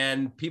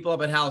 And people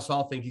up at House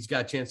Hall think he's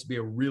got a chance to be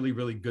a really,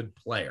 really good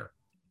player.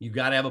 You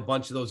got to have a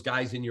bunch of those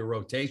guys in your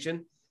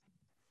rotation.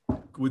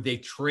 Would they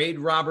trade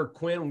Robert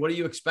Quinn? What are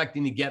you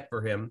expecting to get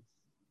for him?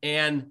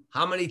 And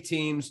how many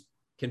teams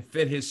can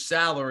fit his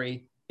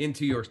salary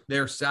into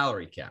their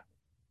salary cap?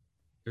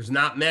 There's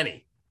not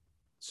many.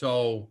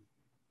 So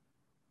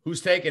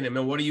who's taking him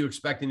and what are you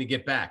expecting to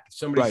get back?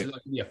 Somebody says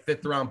like a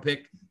 5th round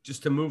pick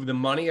just to move the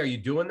money. Are you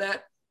doing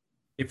that?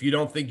 If you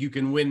don't think you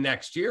can win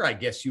next year, I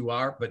guess you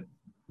are, but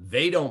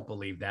they don't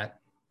believe that.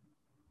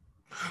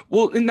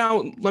 Well, and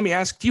now let me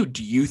ask you,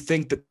 do you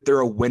think that they're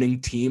a winning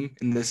team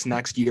in this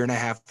next year and a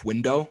half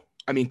window?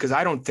 I mean, because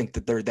I don't think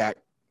that they're that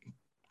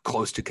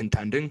close to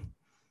contending.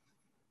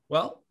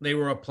 Well, they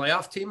were a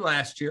playoff team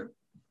last year.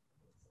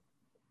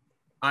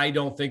 I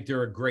don't think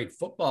they're a great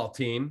football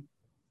team,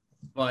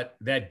 but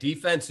that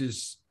defense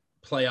is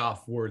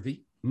playoff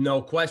worthy.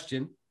 No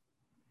question.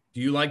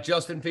 Do you like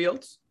Justin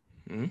Fields?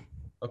 Mm-hmm.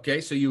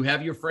 Okay, so you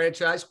have your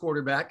franchise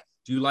quarterback.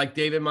 Do you like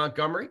David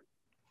Montgomery?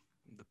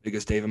 The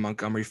biggest David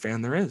Montgomery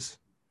fan there is.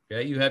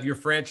 Okay, you have your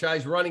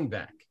franchise running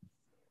back.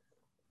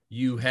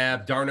 You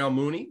have Darnell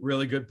Mooney,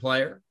 really good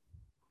player.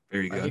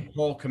 Very good. I think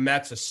Cole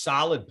Kmet's a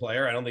solid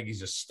player. I don't think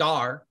he's a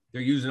star.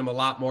 They're using him a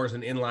lot more as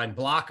an inline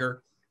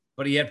blocker,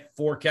 but he had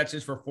 4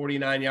 catches for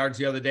 49 yards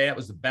the other day. That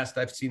was the best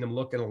I've seen him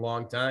look in a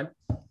long time.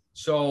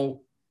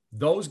 So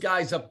those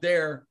guys up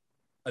there,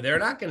 they're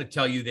not going to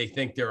tell you they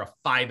think they're a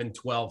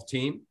 5-12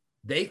 team.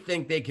 They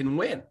think they can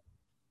win.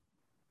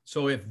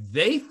 So if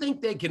they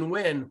think they can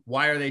win,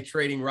 why are they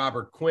trading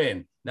Robert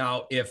Quinn?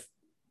 Now, if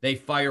they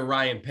fire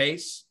Ryan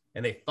Pace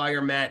and they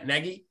fire Matt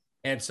Nagy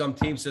and some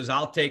team says,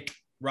 I'll take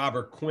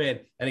Robert Quinn.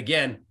 And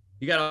again,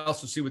 you got to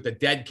also see what the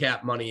dead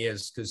cap money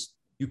is, because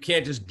you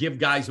can't just give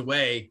guys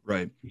away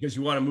because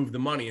you want to move the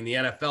money. In the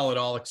NFL, it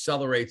all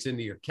accelerates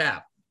into your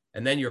cap,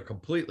 and then you're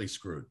completely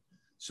screwed.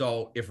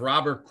 So if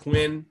Robert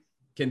Quinn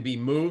can be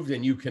moved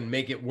and you can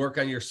make it work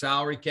on your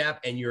salary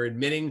cap, and you're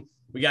admitting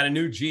we got a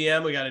new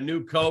GM, we got a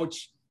new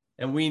coach,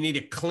 and we need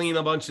to clean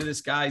a bunch of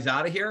this guys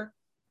out of here,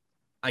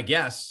 I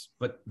guess,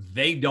 but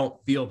they don't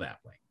feel that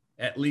way,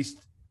 at least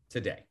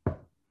today.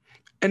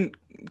 And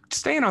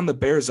staying on the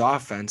Bears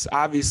offense,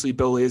 obviously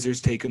Bill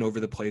Lazor's taken over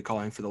the play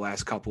calling for the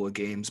last couple of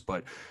games,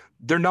 but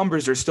their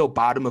numbers are still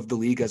bottom of the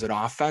league as an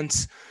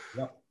offense.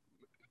 Yep.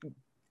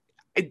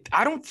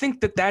 I don't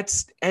think that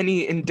that's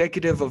any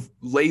indicative of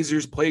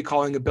Lazor's play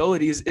calling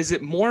abilities. Is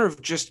it more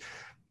of just,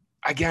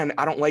 again,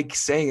 I don't like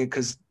saying it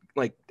because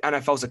like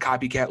NFL is a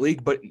copycat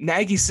league, but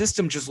Nagy's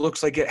system just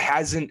looks like it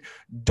hasn't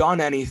done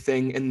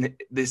anything in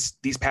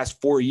these past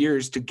 4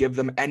 years to give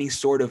them any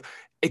sort of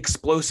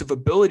explosive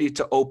ability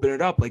to open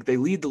it up. Like they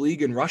lead the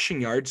league in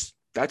rushing yards.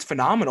 That's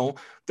phenomenal.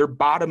 They're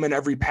bottom in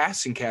every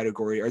passing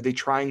category. Are they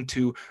trying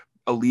to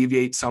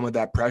alleviate some of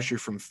that pressure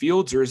from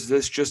Fields, or is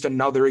this just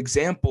another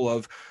example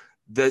of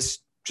this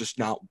just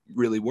not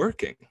really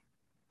working?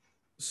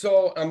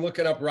 So I'm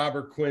looking up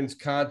Robert Quinn's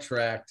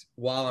contract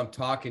while I'm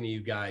talking to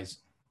you guys.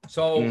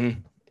 So,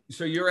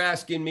 So you're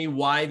asking me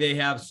why they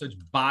have such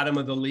bottom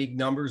of the league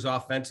numbers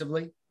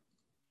offensively?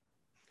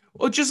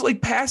 Well, just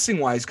like passing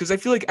wise, because I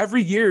feel like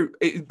every year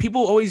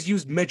people always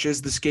use Mitch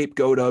as the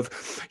scapegoat of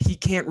he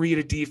can't read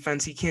a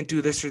defense. He can't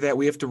do this or that.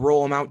 We have to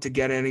roll him out to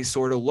get any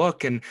sort of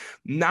look. And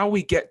now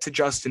we get to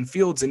Justin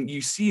Fields and you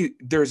see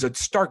there's a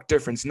stark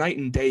difference night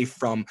and day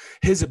from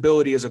his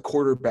ability as a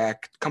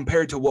quarterback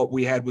compared to what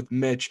we had with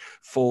Mitch,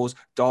 Foles,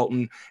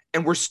 Dalton.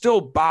 And we're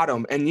still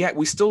bottom, and yet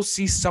we still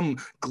see some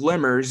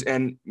glimmers,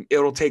 and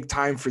it'll take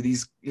time for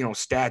these,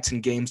 stats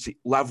and games to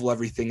level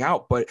everything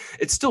out. But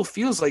it still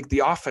feels like the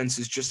offense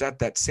is just at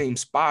that same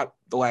spot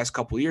the last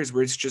couple of years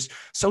where it's just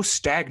so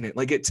stagnant.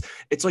 Like it's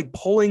like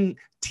pulling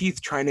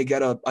teeth trying to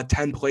get a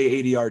 10-play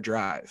 80-yard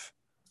drive.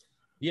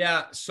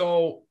 Yeah,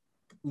 so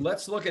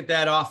let's look at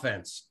that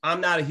offense. I'm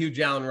not a huge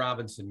Allen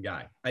Robinson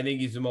guy. I think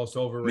he's the most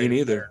overrated Me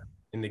neither. player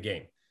in the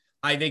game.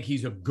 I think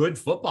he's a good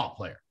football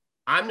player.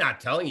 I'm not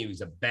telling you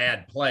he's a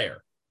bad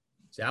player.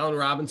 Is Allen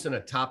Robinson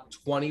a top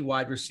 20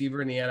 wide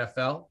receiver in the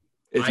NFL?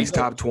 If he's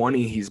top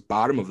 20, he's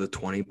bottom of the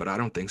 20, but I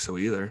don't think so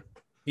either.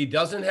 He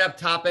doesn't have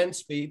top-end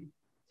speed.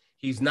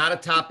 He's not a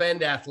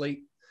top-end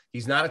athlete.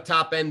 He's not a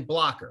top-end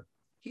blocker.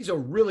 He's a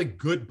really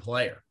good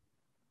player.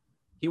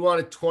 He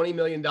wanted $20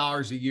 million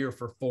a year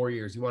for 4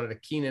 years. He wanted a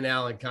Keenan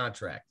Allen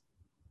contract.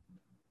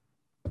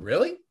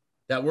 Really?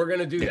 That we're going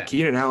to do that?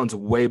 Keenan Allen's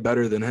way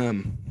better than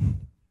him.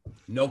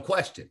 No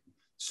question.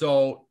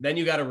 So then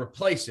you got to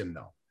replace him,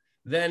 though.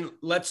 Then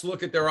let's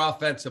look at their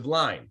offensive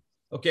line.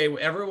 Okay,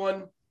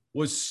 everyone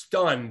was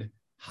stunned.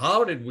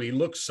 How did we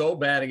look so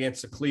bad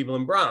against the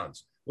Cleveland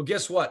Browns? Well,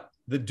 guess what?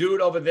 The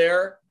dude over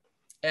there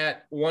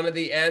at one of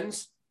the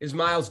ends is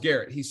Myles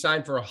Garrett. He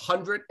signed for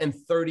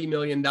 $130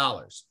 million.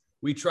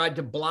 We tried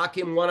to block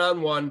him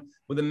one-on-one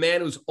with a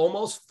man who's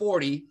almost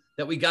 40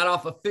 that we got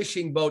off a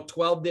fishing boat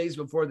 12 days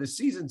before the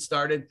season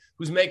started,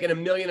 who's making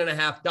 $1.5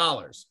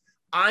 million.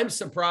 I'm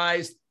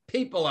surprised.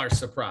 People are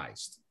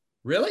surprised.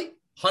 Really?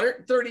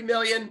 130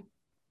 million,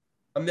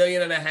 $1.5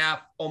 million,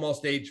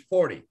 almost age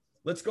 40.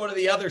 Let's go to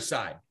the other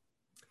side.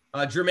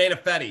 Jermaine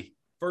Ifedi,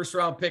 first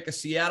round pick of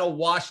Seattle,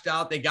 washed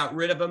out. They got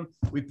rid of him.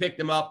 We picked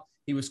him up.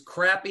 He was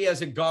crappy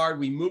as a guard.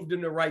 We moved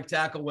him to right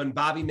tackle when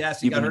Bobby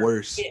Massey got hurt. Even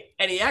worse.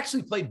 And he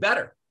actually played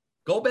better.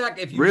 Go back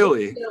if you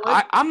really.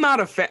 I'm not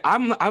a fan.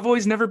 I've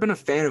always never been a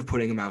fan of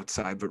putting him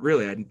outside, but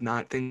really, I did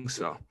not think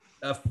so.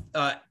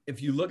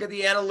 If you look at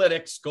the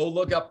analytics, go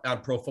look up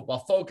on Pro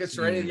Football Focus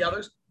or any of the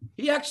others.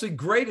 He actually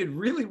graded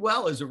really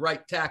well as a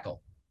right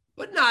tackle,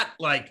 but not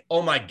like,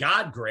 oh my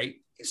God,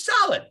 great. He's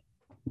solid.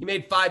 He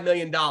made $5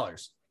 million.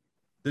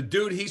 The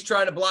dude he's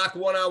trying to block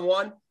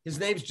one-on-one, his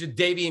name's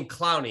Jadeveon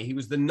Clowney. He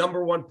was the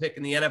number 1 pick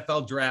in the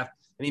NFL draft,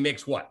 and he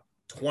makes what,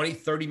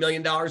 $20-30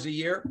 million a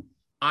year?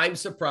 I'm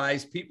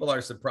surprised. People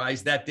are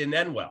surprised that didn't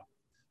end well.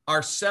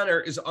 Our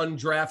center is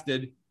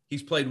undrafted.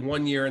 He's played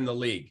 1 year in the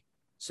league.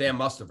 Sam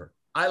Mustafer.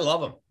 I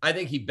love him. I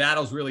think he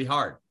battles really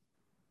hard.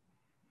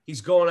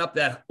 He's going up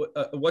that,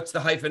 what's the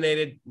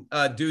hyphenated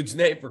dude's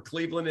name for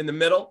Cleveland in the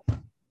middle?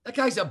 That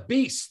guy's a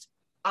beast.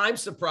 I'm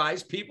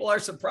surprised. People are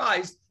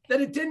surprised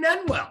that it didn't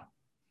end well.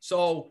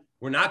 So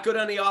we're not good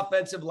on the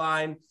offensive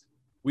line.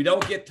 We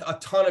don't get a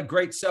ton of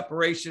great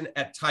separation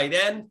at tight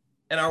end.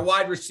 And our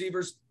wide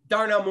receivers,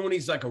 Darnell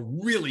Mooney's like a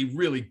really,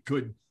 really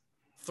good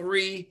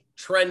 3,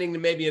 trending to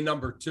maybe a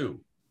number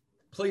 2.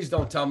 Please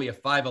don't tell me a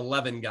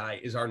 5'11"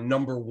 guy is our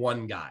number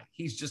 1 guy.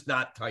 He's just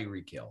not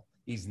Tyreek Hill.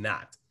 He's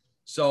not.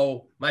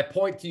 So my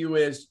point to you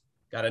is,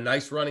 got a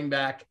nice running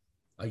back,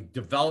 a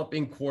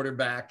developing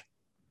quarterback,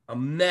 a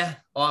meh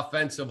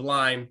offensive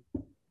line.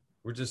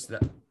 We're just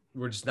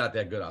not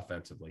that good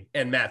offensively.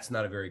 And Matt's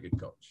not a very good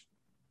coach.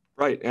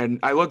 Right. And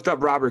I looked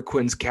up Robert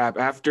Quinn's cap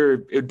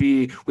after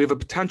we have a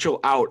potential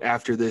out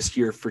after this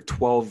year for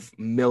 12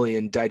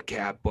 million dead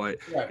cap. But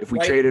if we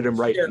traded him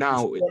right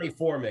now,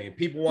 24 million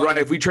people want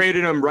if we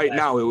traded him right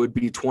now, it would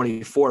be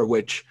 24,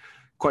 which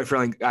quite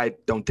frankly, I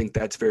don't think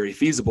that's very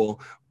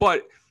feasible.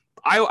 But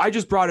I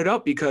just brought it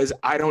up because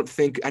I don't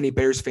think any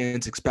Bears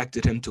fans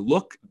expected him to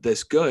look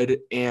this good.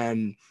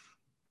 And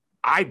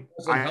I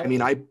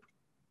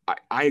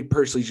I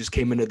personally just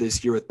came into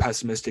this year with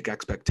pessimistic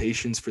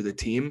expectations for the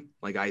team.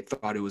 Like I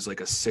thought it was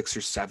like a 6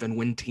 or 7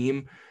 win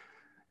team.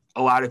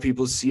 A lot of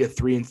people see a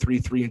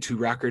 3-3, 3-2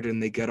 record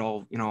and they get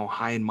all,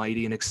 high and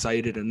mighty and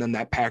excited. And then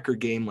that Packer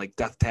game, like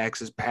death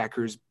taxes,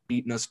 Packers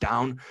beating us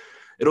down.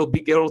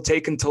 It'll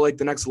take until like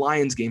the next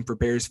Lions game for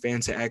Bears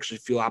fans to actually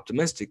feel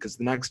optimistic, because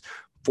the next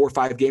 4 or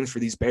 5 games for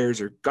these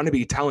Bears are going to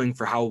be telling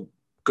for how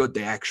good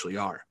they actually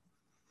are.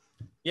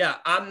 Yeah,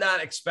 I'm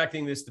not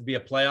expecting this to be a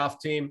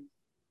playoff team.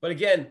 But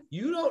again,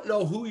 you don't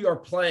know who you're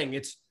playing.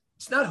 It's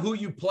not who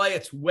you play,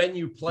 it's when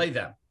you play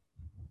them.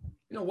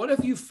 What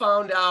if you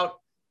found out?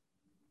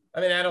 I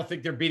mean, I don't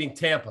think they're beating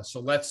Tampa. So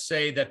let's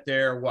say that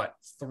they're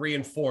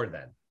 3-4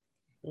 then.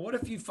 Well, what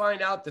if you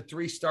find out the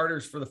 3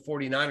 starters for the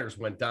 49ers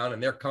went down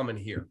and they're coming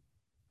here?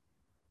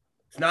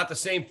 It's not the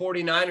same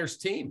 49ers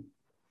team.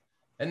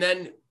 And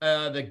then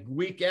the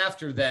week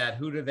after that,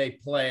 who do they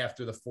play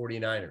after the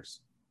 49ers?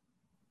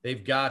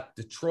 They've got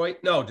Detroit.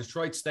 No,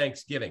 Detroit's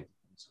Thanksgiving.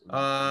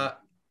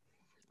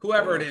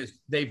 Whoever it is,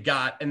 they've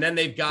got. And then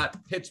they've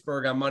got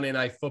Pittsburgh on Monday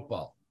Night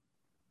Football.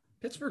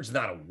 Pittsburgh's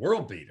not a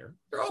world beater.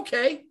 They're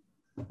okay.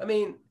 I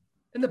mean,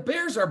 and the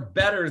Bears are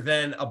better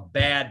than a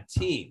bad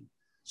team.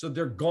 So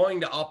they're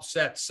going to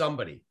upset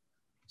somebody.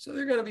 So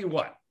they're going to be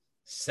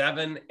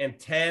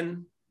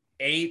 7-10,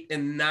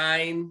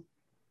 8-9.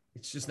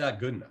 It's just not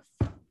good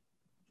enough.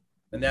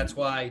 And that's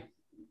why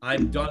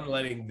I'm done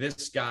letting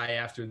this guy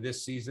after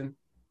this season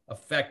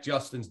affect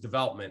Justin's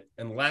development,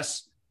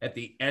 unless at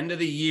the end of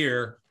the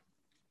year,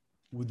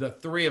 the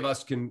 3 of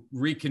us can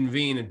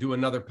reconvene and do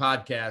another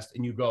podcast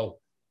and you go,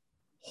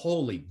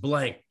 holy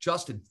blank,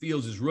 Justin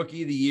Fields is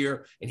rookie of the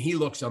year and he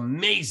looks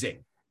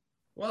amazing.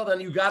 Well,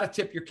 then you got to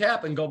tip your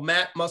cap and go,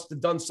 Matt must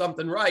have done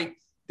something right.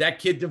 That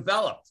kid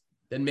developed.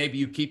 Then maybe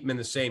you keep him in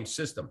the same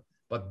system.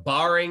 But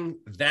barring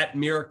that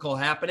miracle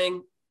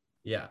happening,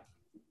 yeah,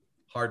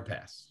 hard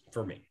pass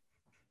for me.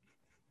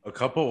 A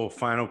couple of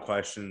final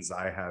questions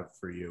I have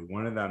for you.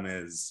 One of them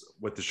is,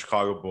 with the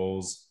Chicago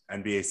Bulls,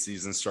 NBA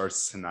season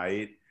starts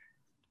tonight.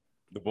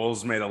 The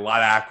Bulls made a lot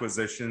of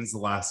acquisitions the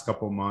last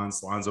couple of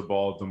months. Lonzo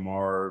Ball,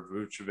 DeMar,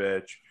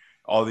 Vucevic,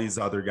 all these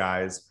other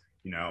guys,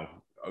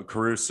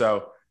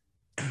 Caruso.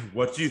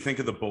 What do you think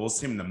of the Bulls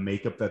team, the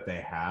makeup that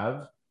they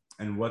have,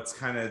 and what's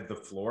kind of the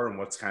floor and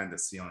what's kind of the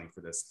ceiling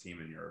for this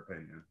team, in your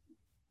opinion?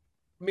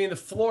 I mean, the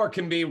floor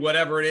can be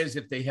whatever it is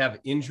if they have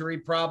injury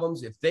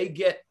problems. If they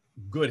get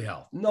good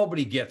health,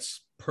 nobody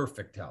gets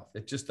perfect health.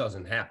 It just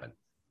doesn't happen.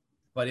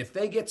 But if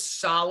they get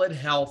solid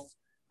health,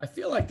 I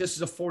feel like this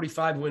is a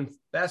 45-win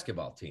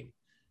basketball team.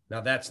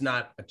 Now, that's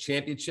not a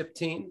championship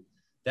team.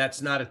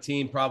 That's not a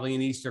team probably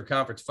in Eastern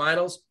Conference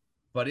Finals,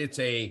 but it's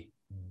a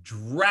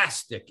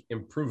drastic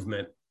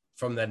improvement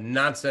from the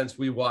nonsense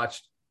we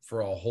watched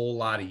for a whole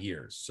lot of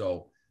years.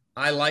 So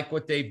I like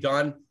what they've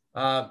done.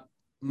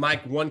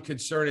 Mike, one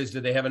concern is,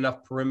 do they have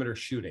enough perimeter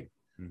shooting?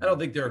 I don't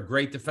think they're a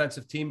great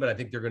defensive team, but I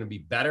think they're going to be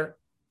better.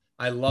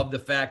 I love the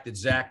fact that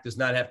Zach does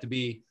not have to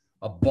be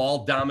a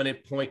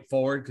ball-dominant point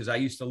forward, because I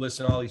used to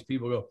listen to all these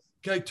people go,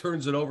 guy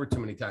turns it over too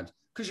many times,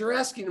 because you're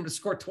asking him to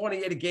score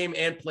 28 a game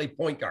and play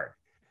point guard.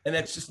 And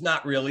that's just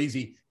not real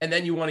easy. And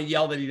then you want to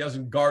yell that he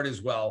doesn't guard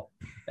as well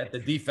at the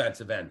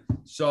defensive end.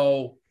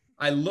 So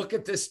I look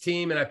at this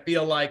team and I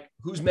feel like,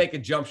 who's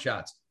making jump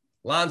shots?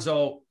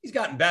 Lonzo, he's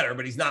gotten better,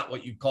 but he's not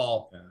what you'd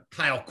call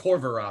Kyle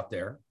Korver out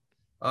there.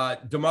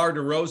 DeMar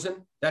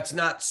DeRozan, that's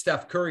not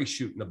Steph Curry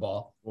shooting the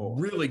ball.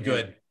 Really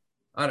good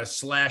on a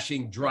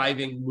slashing,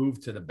 driving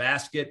move to the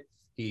basket.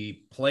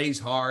 He plays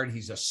hard.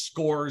 He's a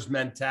scorer's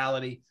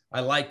mentality. I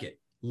like it.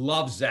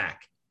 Love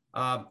Zach.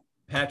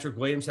 Patrick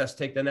Williams has to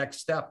take the next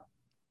step.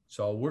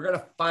 So we're going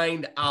to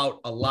find out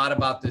a lot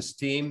about this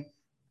team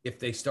if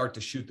they start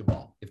to shoot the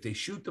ball. If they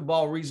shoot the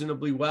ball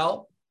reasonably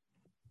well,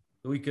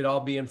 we could all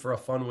be in for a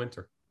fun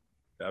winter.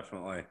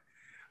 Definitely.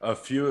 A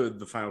few of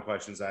the final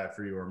questions I have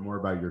for you are more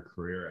about your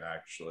career,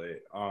 actually.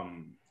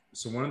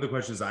 So one of the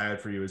questions I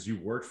had for you is, you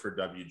worked for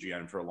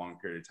WGN for a long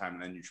period of time,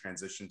 and then you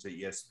transitioned to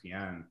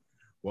ESPN.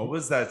 What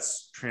was that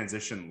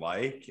transition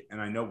like?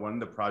 And I know one of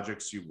the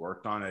projects you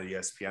worked on at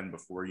ESPN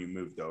before you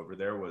moved over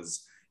there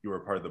was, you were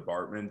part of the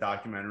Bartman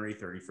documentary,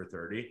 30 for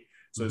 30.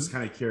 So I was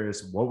kind of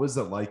curious, what was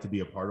it like to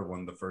be a part of one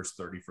of the first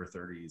 30 for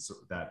 30s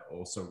that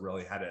also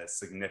really had a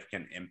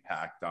significant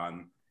impact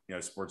on,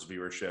 sports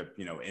viewership,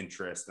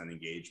 interest and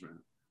engagement?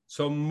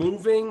 So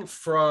moving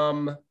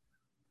from,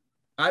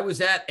 I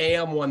was at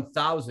AM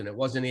 1000. It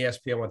wasn't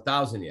ESPN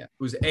 1000 yet.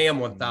 It was AM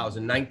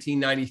 1000,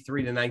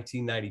 1993 to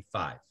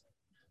 1995.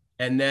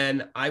 And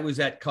then I was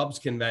at Cubs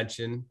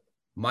convention.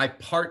 My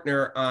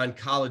partner on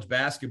college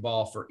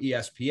basketball for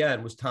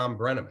ESPN was Tom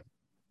Brenneman.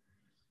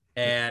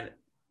 And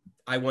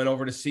I went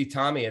over to see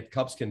Tommy at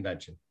Cubs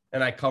convention,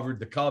 and I covered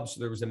the Cubs. So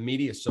there was a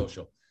media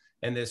social,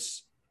 and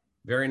this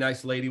very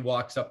nice lady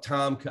walks up.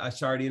 Tom, I'm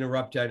sorry to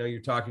interrupt you. I know you're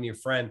talking to your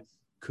friend.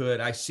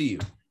 Could I see you?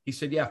 He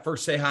said, yeah,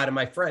 first say hi to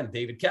my friend,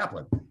 David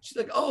Kaplan. She's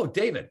like, oh,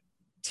 David,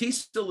 T's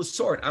still the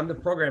sort. I'm the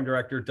program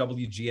director at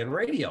WGN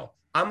Radio.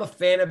 I'm a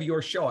fan of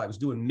your show. I was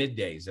doing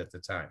middays at the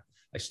time.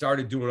 I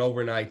started doing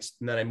overnights,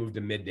 and then I moved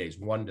to middays,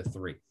 1 to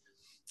 3.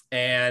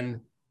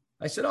 And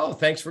I said, oh,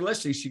 thanks for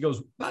listening. She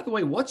goes, by the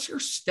way, what's your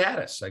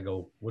status? I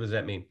go, what does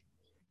that mean?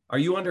 Are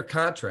you under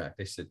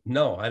contract? I said,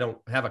 no, I don't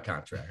have a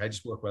contract. I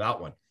just work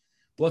without one.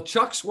 Well,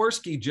 Chuck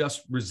Swirsky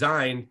just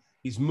resigned.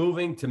 He's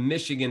moving to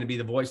Michigan to be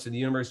the voice of the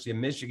University of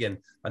Michigan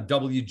on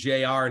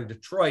WJR in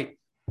Detroit.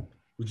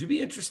 Would you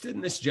be interested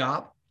in this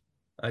job?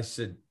 I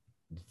said,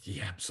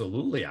 yeah,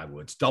 absolutely, I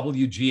would. It's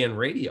WGN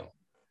radio.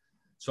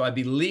 So I'd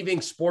be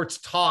leaving sports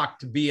talk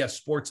to be a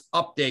sports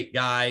update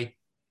guy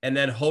and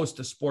then host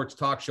a sports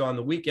talk show on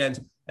the weekends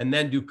and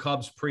then do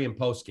Cubs pre and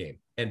post game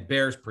and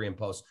Bears pre and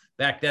post.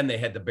 Back then they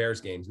had the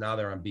Bears games. Now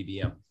they're on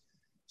BBM.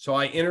 So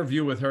I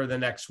interview with her the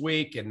next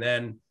week, and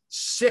then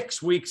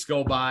 6 weeks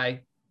go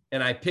by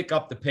and I pick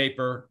up the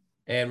paper,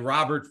 and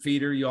Robert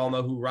Feeder, you all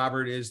know who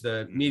Robert is,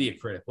 the media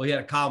critic. Well, he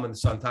had a column in the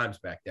Sun-Times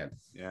back then.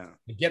 Yeah.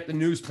 You get the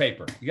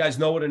newspaper. You guys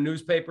know what a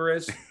newspaper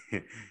is?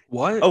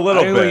 What? A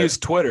little I bit. use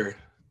Twitter.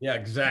 Yeah,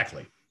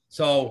 exactly.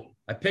 So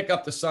I pick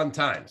up the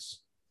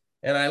Sun-Times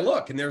and I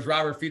look, and there's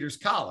Robert Feeder's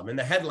column, and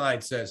the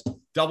headline says,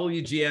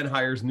 WGN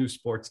hires new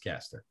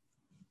sportscaster.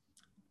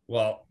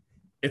 Well,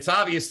 it's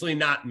obviously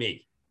not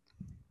me,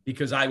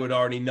 because I would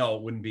already know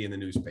it wouldn't be in the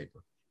newspaper.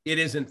 It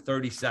isn't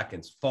 30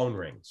 seconds. Phone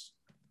rings.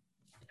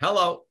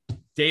 Hello,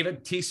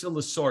 David, Tisa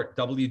Lasorte,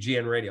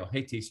 WGN Radio.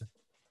 Hey, Tisa.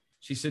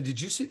 She said, did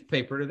you see the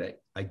paper today?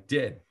 I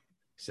did. I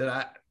said,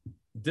 I'm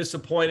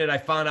disappointed I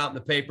found out in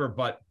the paper,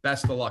 but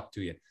best of luck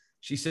to you.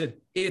 She said,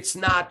 it's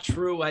not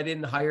true. I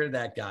didn't hire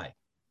that guy.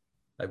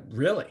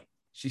 Really?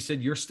 She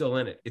said, you're still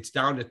in it. It's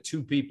down to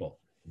 2 people,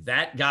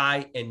 that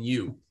guy and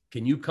you.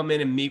 Can you come in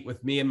and meet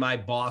with me and my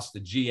boss, the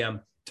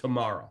GM,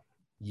 tomorrow?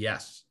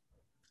 Yes.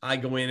 I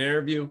go in,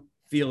 interview,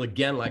 feel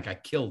again like I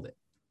killed it,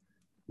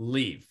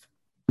 leave.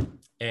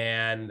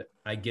 And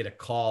I get a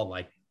call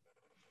like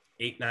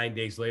 8-9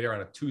 days later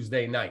on a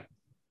Tuesday night.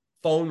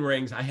 Phone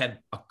rings. I had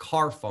a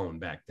car phone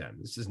back then.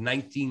 This is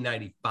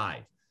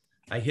 1995.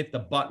 I hit the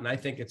button. I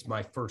think it's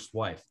my first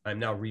wife. I'm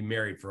now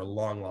remarried for a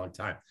long, long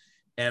time.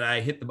 And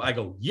I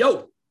go,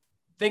 yo,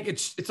 think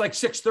it's like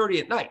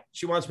 6:30 at night.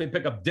 She wants me to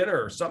pick up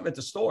dinner or something at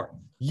the store.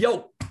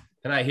 Yo.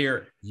 And I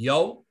hear,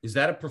 yo, is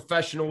that a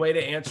professional way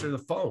to answer the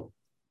phone?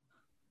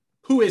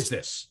 Who is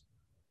this?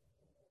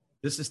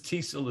 This is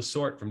Tisa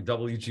Lasorte from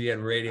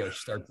WGN Radio. She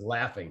starts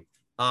laughing.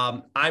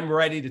 I'm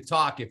ready to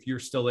talk if you're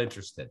still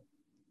interested.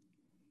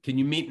 Can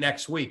you meet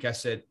next week? I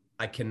said,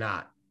 I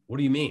cannot. What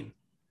do you mean?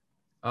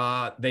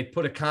 They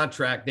put a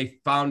contract. They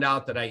found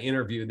out that I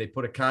interviewed. They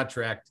put a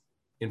contract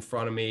in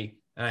front of me,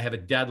 and I have a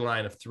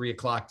deadline of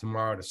 3:00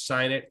 tomorrow to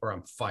sign it or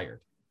I'm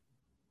fired.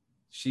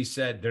 She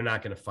said, they're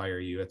not going to fire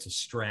you. It's a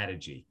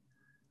strategy.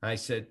 I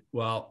said,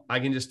 well, I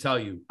can just tell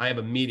you, I have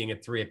a meeting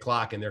at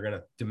 3:00 and they're going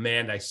to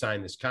demand I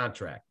sign this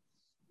contract.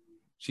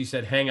 She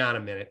said, hang on a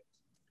minute.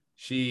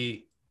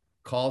 She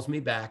calls me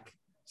back,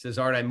 says,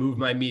 Art, I moved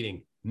my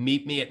meeting.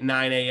 Meet me at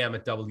 9 a.m.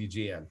 at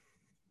WGN.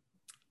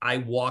 I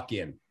walk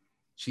in.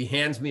 She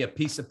hands me a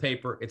piece of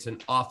paper. It's an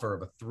offer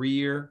of a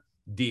 3-year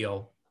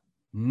deal.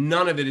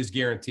 None of it is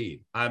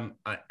guaranteed. I'm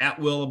an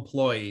at-will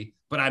employee,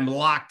 but I'm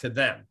locked to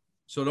them.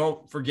 So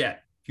don't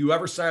forget, if you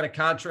ever sign a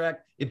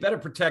contract, it better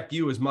protect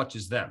you as much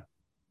as them.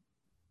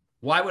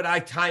 Why would I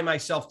tie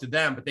myself to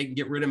them, but they can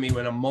get rid of me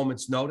when a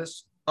moment's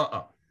notice?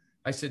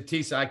 I said,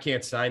 Tisa, I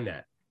can't sign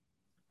that.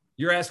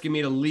 You're asking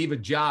me to leave a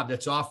job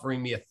that's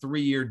offering me a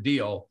 3-year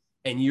deal,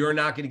 and you're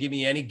not going to give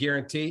me any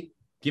guarantee?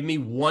 Give me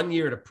 1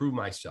 year to prove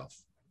myself.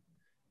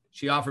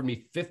 She offered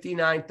me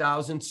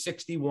 $59,000,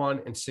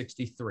 61, and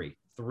 63.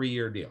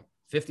 3-year deal.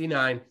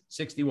 59,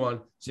 61,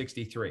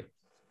 63.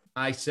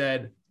 I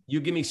said, you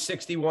give me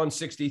 61,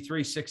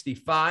 63,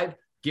 65,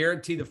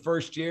 guarantee the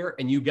first year,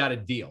 and you got a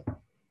deal.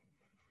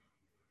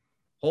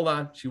 Hold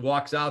on. She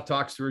walks out,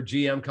 talks to her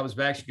GM, comes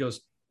back. She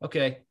goes,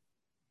 okay,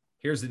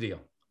 here's the deal.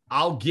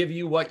 I'll give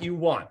you what you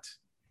want,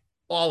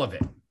 all of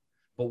it.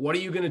 But what are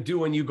you going to do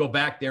when you go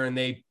back there and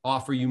they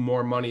offer you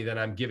more money than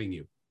I'm giving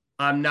you?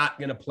 I'm not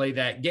going to play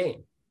that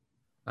game.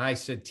 I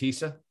said,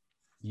 Tisa,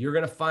 you're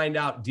going to find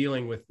out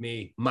dealing with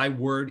me. My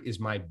word is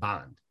my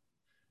bond.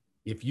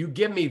 If you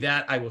give me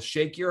that, I will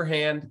shake your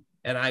hand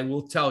and I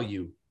will tell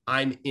you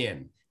I'm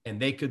in. And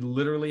they could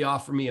literally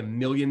offer me $1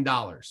 million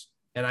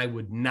and I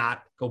would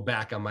not go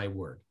back on my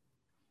word.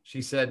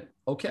 She said,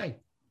 okay,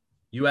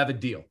 you have a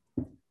deal.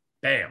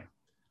 Bam.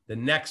 The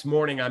next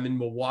morning, I'm in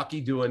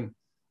Milwaukee doing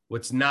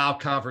what's now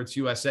Conference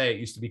USA. It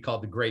used to be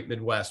called the Great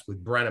Midwest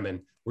with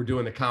Brenneman. We're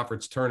doing the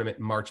conference tournament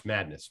in March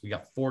Madness. We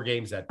got 4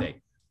 games that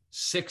day.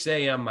 6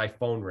 a.m., my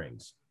phone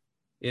rings.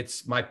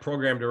 It's my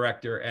program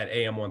director at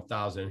AM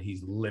 1000.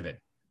 He's livid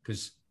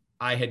because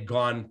I had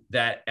gone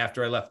that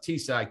after I left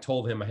TISA, I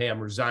told him, hey, I'm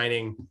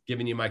resigning,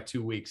 giving you my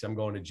 2 weeks. I'm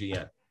going to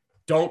GN.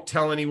 Don't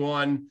tell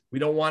anyone. We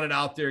don't want it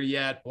out there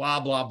yet, blah,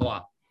 blah,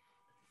 blah.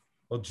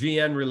 Well,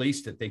 GN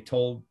released it. They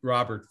told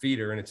Robert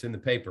Feeder, and it's in the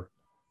paper.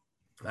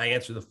 I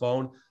answer the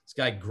phone. This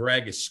guy,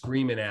 Greg, is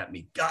screaming at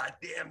me. God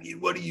damn you.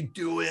 What are you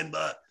doing?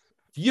 But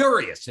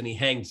furious. And he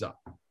hangs up.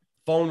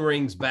 Phone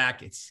rings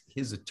back. It's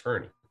his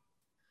attorney.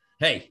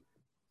 Hey,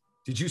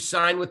 did you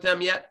sign with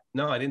them yet?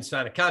 No, I didn't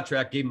sign a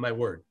contract. Gave him my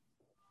word.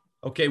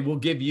 Okay, we'll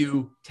give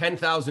you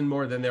 10,000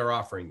 more than they're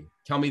offering you.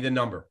 Tell me the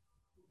number.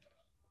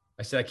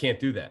 I said, I can't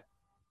do that.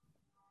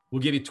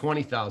 We'll give you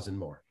 20,000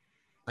 more.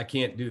 I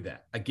can't do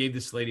that. I gave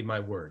this lady my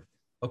word.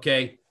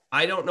 Okay,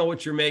 I don't know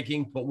what you're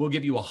making, but we'll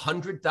give you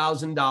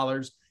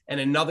 $100,000 and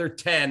another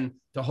 10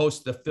 to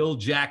host the Phil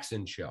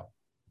Jackson show.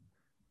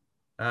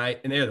 All right,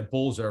 and there the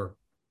Bulls are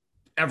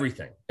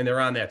everything, and they're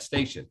on that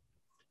station.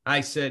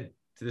 I said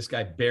to this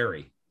guy,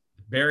 Barry,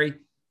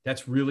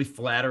 that's really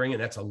flattering,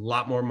 and that's a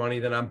lot more money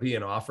than I'm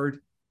being offered.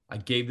 I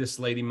gave this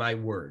lady my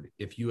word.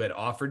 If you had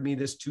offered me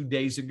this 2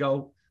 days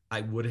ago,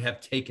 I would have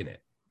taken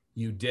it.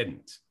 You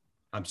didn't.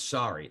 I'm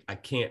sorry. I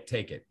can't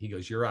take it. He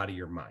goes, you're out of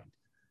your mind.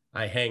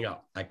 I hang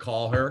up. I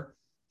call her.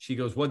 She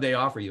goes, what'd they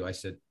offer you? I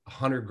said,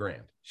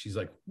 $100,000. She's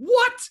like,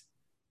 what?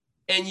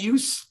 And you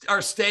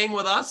are staying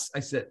with us? I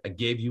said, I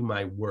gave you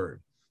my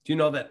word. Do you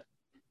know that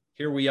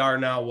here we are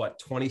now,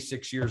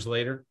 26 years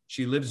later?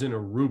 She lives in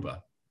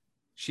Aruba.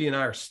 She and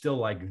I are still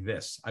like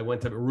this. I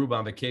went to Aruba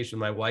on vacation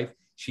with my wife.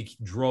 She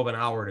drove an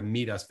hour to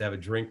meet us to have a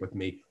drink with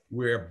me.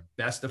 We're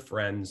best of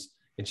friends.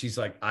 And she's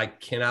like, I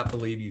cannot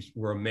believe you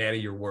were a man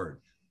of your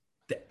word.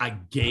 I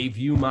gave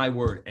you my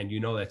word. And you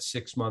know that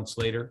 6 months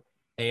later,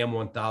 AM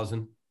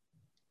 1000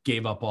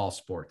 gave up all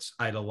sports.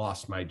 I'd have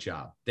lost my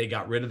job. They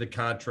got rid of the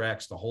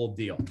contracts, the whole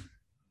deal.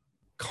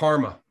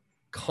 Karma.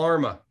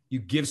 You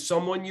give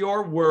someone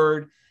your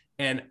word,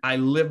 and I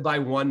live by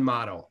one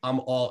motto. I'm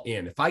all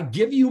in. If I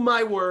give you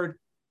my word,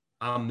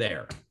 I'm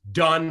there.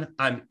 Done.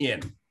 I'm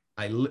in.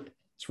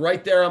 It's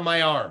right there on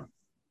my arm.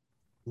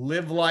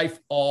 Live life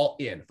all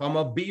in. If I'm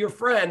going to be your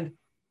friend,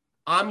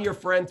 I'm your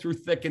friend through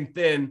thick and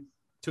thin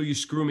till you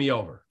screw me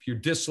over. If you're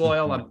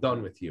disloyal, I'm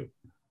done with you.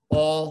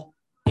 All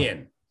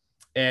in.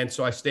 And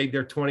so I stayed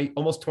there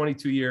almost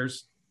 22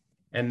 years,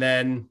 and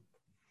then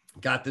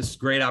got this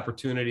great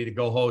opportunity to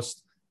go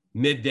host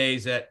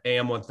middays at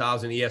AM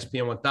 1000,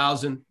 ESPN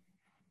 1000.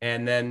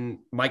 And then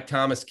Mike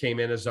Thomas came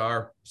in as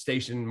our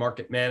station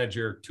market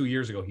manager 2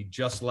 years ago. He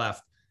just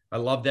left. I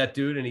love that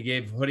dude. And he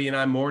gave Hoodie and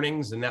I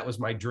mornings. And that was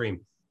my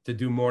dream, to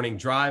do morning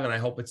drive. And I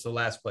hope it's the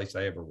last place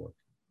I ever work.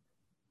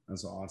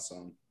 That's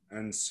awesome.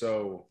 And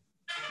so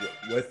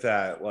with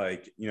that,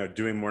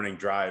 doing morning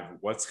drive,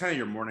 what's kind of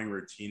your morning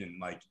routine?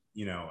 And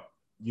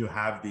you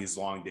have these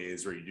long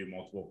days where you do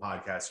multiple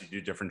podcasts, you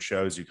do different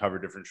shows, you cover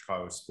different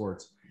Chicago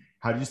sports.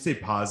 How do you stay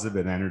positive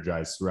and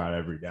energized throughout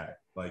every day?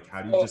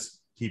 How do you just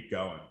keep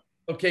going?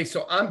 Okay,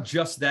 so I'm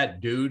just that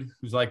dude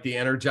who's like the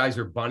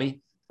Energizer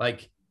bunny,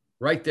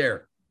 right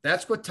there.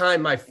 That's what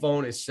time my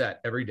phone is set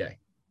every day,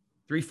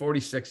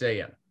 3:46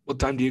 a.m. What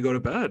time do you go to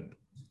bed?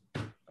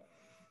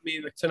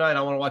 Tonight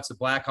I want to watch the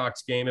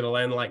Blackhawks game. It'll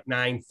end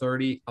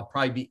 9:30. I'll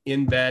probably be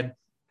in bed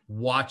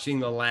watching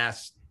the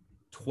last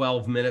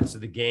 12 minutes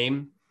of the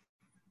game.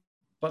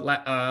 But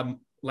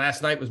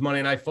last night was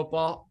Monday Night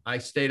Football. I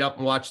stayed up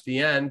and watched the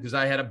end because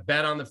I had a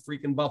bet on the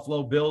freaking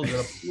Buffalo Bills in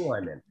a pool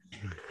I'm in.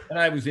 And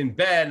I was in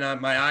bed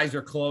and my eyes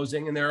are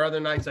closing. And there are other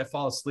nights I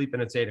fall asleep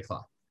and it's 8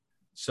 o'clock.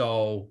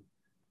 So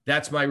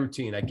that's my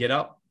routine. I get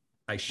up,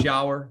 I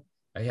shower,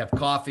 I have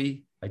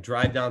coffee. I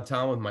drive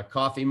downtown with my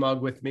coffee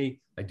mug with me.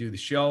 I do the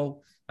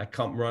show. I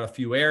come run a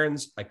few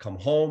errands. I come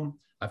home.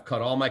 I've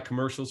cut all my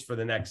commercials for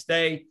the next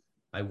day.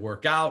 I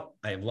work out.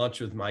 I have lunch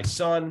with my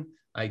son.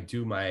 I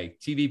do my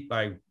TV,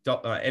 my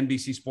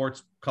NBC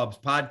Sports Cubs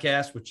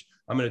podcast, which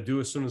I'm going to do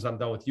as soon as I'm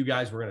done with you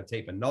guys. We're going to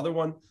tape another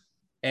one.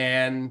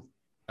 And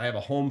I have a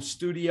home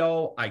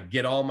studio. I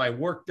get all my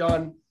work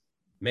done,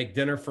 make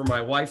dinner for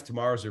my wife.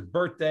 Tomorrow's her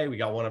birthday. We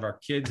got one of our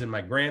kids and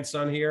my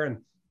grandson here. And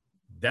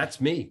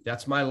that's me.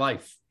 That's my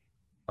life.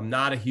 I'm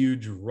not a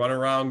huge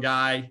runaround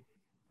guy.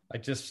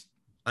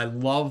 I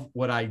love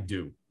what I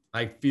do.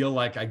 I feel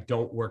like I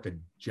don't work a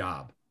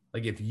job.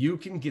 If you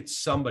can get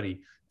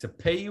somebody to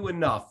pay you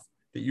enough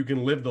that you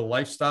can live the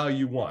lifestyle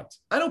you want,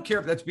 I don't care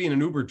if that's being an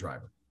Uber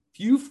driver. If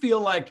you feel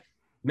like,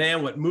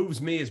 man, what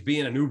moves me is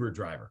being an Uber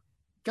driver,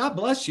 God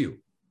bless you.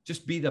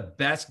 Just be the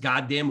best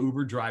goddamn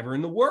Uber driver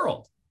in the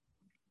world.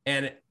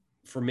 And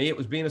for me, it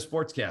was being a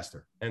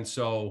sportscaster. And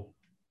so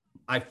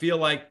I feel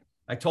like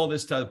I told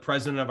this to the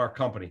president of our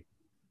company.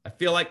 I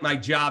feel like my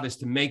job is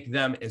to make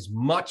them as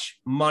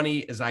much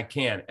money as I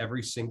can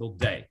every single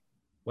day,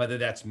 whether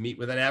that's meet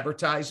with an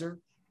advertiser,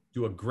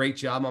 do a great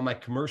job on my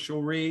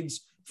commercial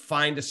reads,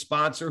 find a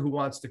sponsor who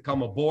wants to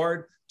come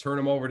aboard, turn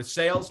them over to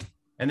sales.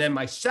 And then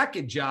my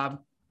second job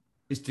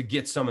is to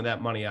get some of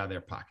that money out of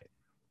their pocket.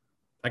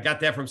 I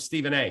got that from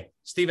Stephen A.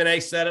 Stephen A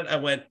said it. I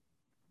went,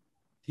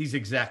 he's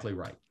exactly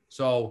right.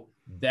 So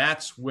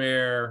that's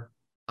where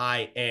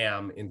I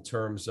am in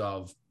terms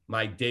of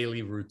my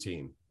daily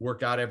routine.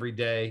 Work out every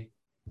day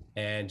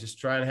and just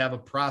try and have a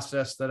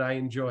process that I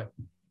enjoy.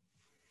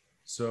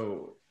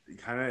 So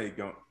kind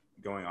of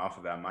going off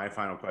of that, my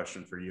final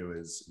question for you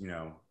is,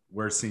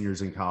 we're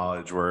seniors in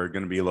college. We're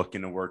going to be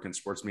looking to work in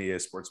sports media,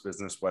 sports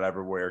business,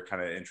 whatever we're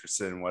kind of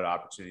interested in, what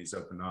opportunities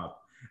open up.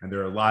 And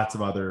there are lots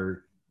of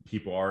other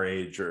people our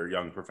age or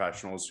young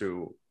professionals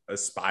who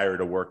aspire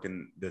to work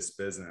in this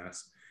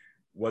business.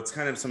 what's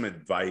kind of some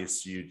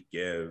advice you'd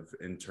give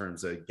in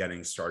terms of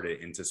getting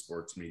started into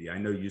sports media? I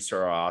know you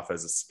started off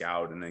as a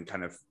scout and then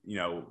kind of,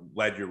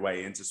 led your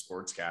way into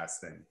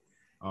sportscasting.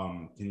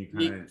 Can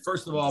you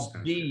first of all,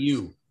 be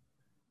you.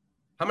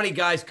 How many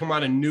guys come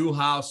out of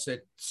Newhouse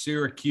at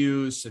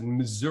Syracuse and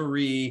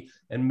Missouri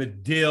and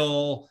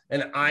Medill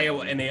and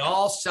Iowa, and they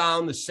all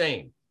sound the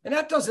same? And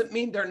that doesn't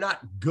mean they're not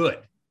good.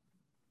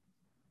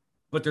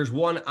 But there's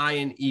one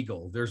Ian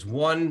Eagle. There's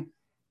one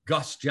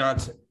Gus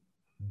Johnson.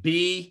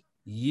 Be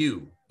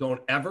you.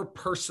 Don't ever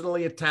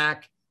personally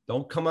attack.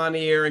 Don't come on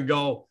the air and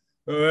go,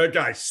 oh, that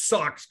guy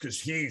sucks because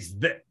he's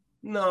that.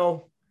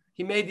 No,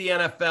 he made the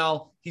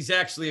NFL. He's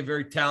actually a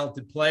very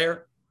talented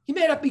player. He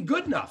may not be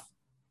good enough.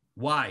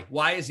 Why?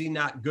 Why is he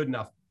not good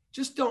enough?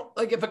 Just don't,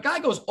 like, if a guy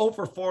goes 0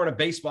 for 4 in a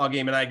baseball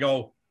game and I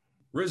go,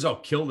 Rizzo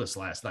killed us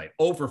last night,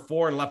 0 for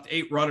 4 and left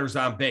 8 runners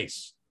on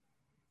base.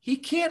 He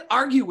can't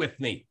argue with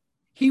me.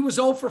 He was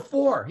 0 for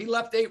 4. He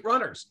left 8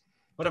 runners.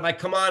 But if I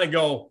come on and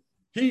go,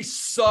 he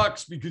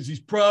sucks because he's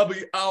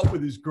probably out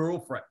with his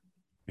girlfriend.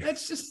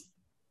 That's just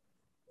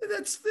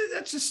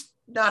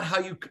not how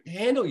you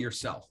handle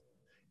yourself.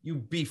 You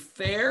be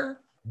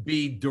fair,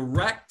 be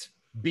direct,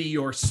 be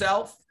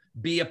yourself,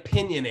 be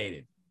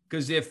opinionated.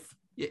 Because if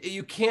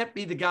you can't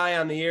be the guy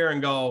on the air and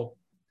go,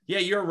 yeah,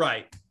 you're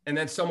right. And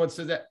then someone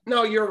says that,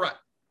 no, you're right.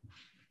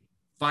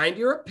 Find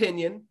your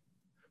opinion,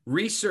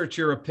 research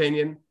your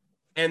opinion.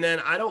 And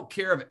then I don't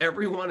care if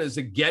everyone is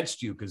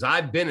against you, because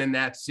I've been in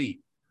that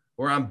seat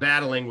where I'm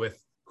battling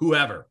with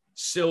whoever,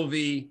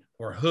 Sylvie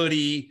or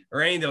Hoodie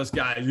or any of those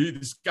guys.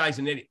 This guy's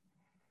an idiot.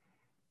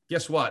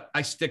 Guess what?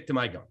 I stick to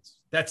my guns.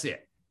 That's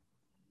it.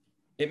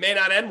 It may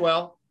not end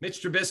well.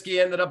 Mitch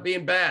Trubisky ended up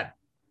being bad.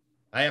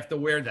 I have to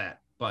wear that,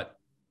 but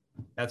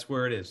that's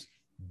where it is.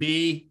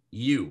 Be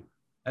you.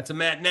 That's a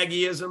Matt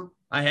Nagyism.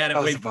 I had it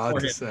way before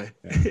him.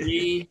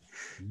 Be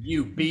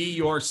you. Be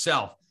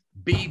yourself.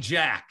 Be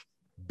Jack.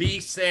 Be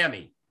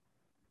Sammy.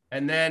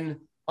 And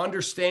then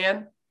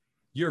understand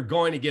you're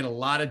going to get a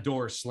lot of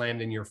doors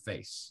slammed in your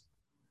face.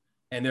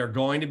 And there are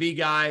going to be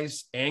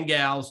guys and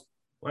gals,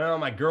 well,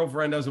 my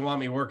girlfriend doesn't want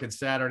me working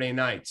Saturday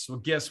nights. Well,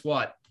 guess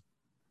what?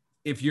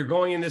 If you're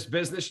going in this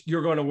business,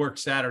 you're going to work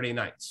Saturday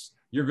nights.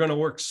 You're going to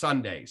work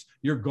Sundays.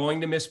 You're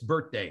going to miss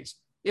birthdays.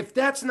 If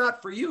that's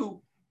not for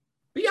you,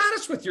 be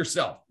honest with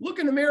yourself. Look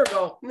in the mirror and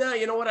go, nah,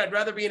 you know what? I'd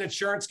rather be an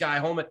insurance guy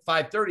home at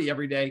 5:30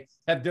 every day,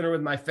 have dinner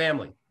with my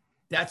family.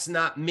 That's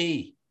not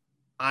me.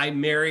 I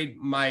married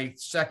my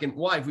second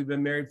wife. We've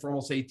been married for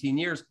almost 18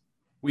 years.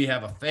 We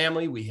have a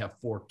family. We have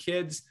 4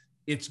 kids.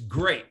 It's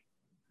great.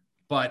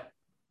 But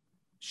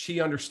she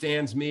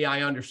understands me.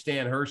 I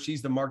understand her.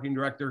 She's the marketing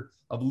director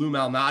of Lou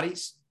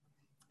Malnati's,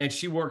 and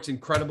she works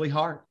incredibly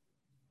hard.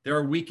 There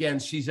are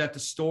weekends she's at the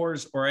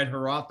stores or at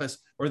her office,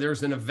 or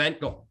there's an event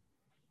going.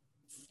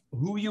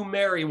 Who you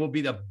marry will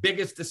be the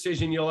biggest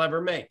decision you'll ever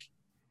make.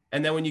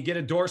 And then when you get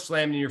a door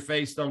slammed in your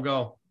face, don't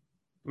go,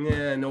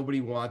 yeah,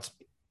 nobody wants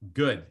me.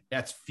 Good.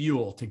 That's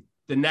fuel to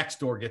the next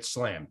door gets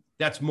slammed.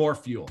 That's more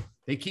fuel.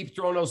 They keep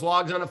throwing those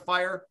logs on a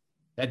fire.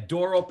 That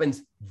door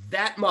opens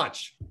that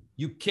much.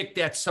 You kick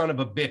that son of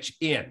a bitch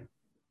in,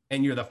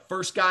 and you're the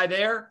first guy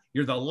there.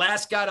 You're the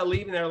last guy to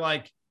leave. And they're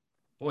like,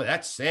 boy,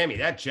 that's Sammy,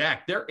 that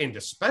Jack, they're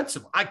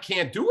indispensable. I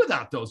can't do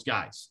without those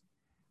guys.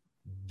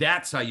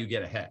 That's how you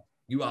get ahead.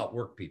 You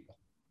outwork people.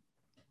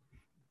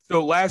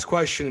 So last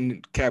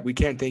question, Cap, we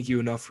can't thank you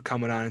enough for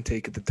coming on and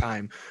taking the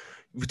time.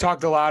 We've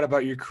talked a lot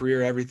about your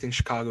career, everything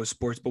Chicago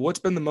sports, but what's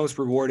been the most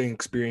rewarding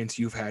experience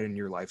you've had in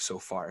your life so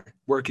far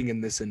working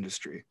in this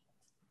industry?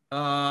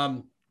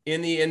 In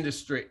the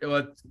industry,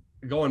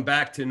 going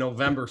back to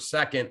November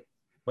 2nd,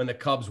 when the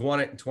Cubs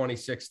won it in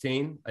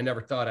 2016, I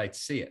never thought I'd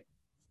see it.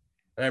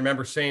 And I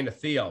remember saying to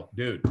Theo,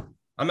 dude,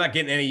 I'm not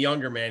getting any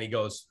younger, man. He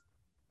goes,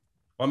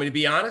 want me to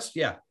be honest?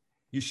 Yeah.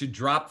 You should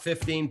drop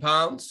 15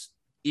 pounds,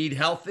 eat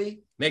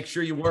healthy, make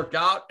sure you work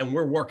out, and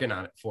we're working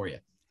on it for you.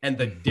 And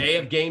the day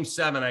of Game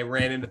 7, I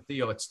ran into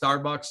Theo at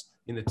Starbucks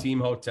in the team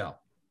hotel.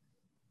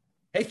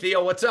 Hey,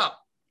 Theo, what's up?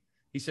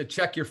 He said,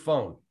 check your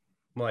phone.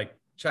 I'm like,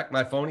 check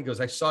my phone. He goes,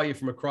 I saw you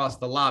from across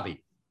the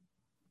lobby.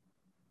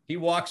 He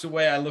walks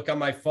away. I look on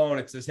my phone.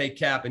 It says, hey,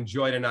 Cap,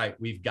 enjoy tonight.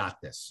 We've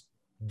got this.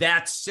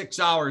 That's 6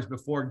 hours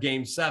before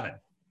Game 7.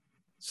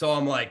 So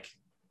I'm like,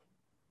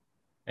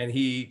 and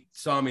he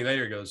saw me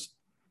later. He goes,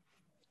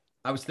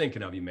 I was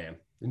thinking of you, man.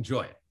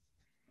 Enjoy it.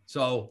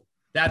 So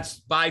that's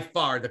by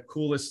far the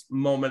coolest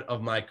moment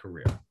of my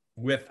career,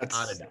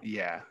 without a doubt.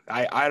 Yeah,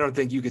 I don't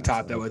think you could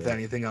top that with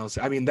anything else.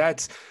 I mean,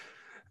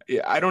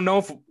 I don't know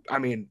if,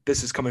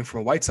 this is coming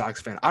from a White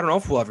Sox fan. I don't know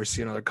if we'll ever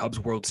see another Cubs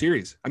World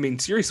Series. I mean,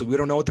 seriously, we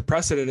don't know what the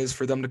precedent is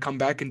for them to come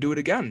back and do it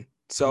again.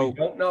 So we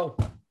don't know.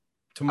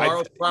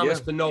 Tomorrow's promise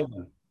to no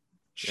one.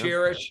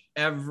 Cherish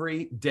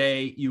every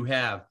day you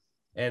have.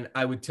 And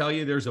I would tell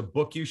you, there's a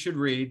book you should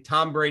read.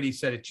 Tom Brady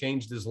said it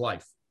changed his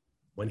life.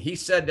 When he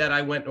said that,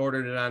 I went and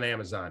ordered it on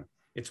Amazon.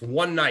 It's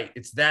one night.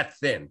 It's that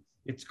thin.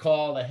 It's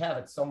called, I have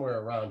it somewhere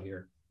around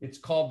here. It's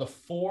called The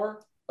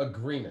 4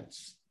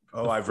 Agreements.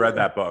 Oh, I've read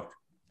that book.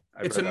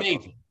 It's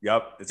amazing.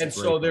 Yep. And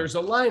so there's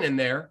a line in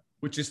there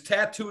which is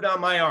tattooed on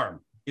my arm.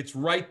 It's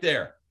right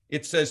there.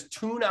 It says,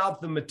 tune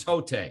out the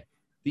mitote.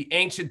 The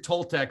ancient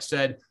Toltec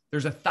said,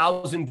 there's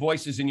 1,000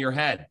 voices in your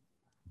head.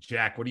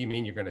 Jack, what do you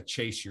mean you're going to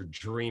chase your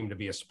dream to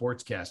be a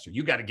sportscaster?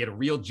 You got to get a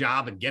real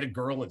job and get a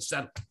girl and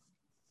settle.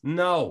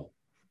 No.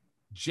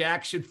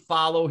 Jack should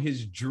follow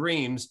his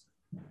dreams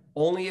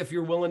only if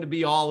you're willing to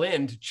be all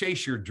in to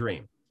chase your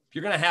dream. If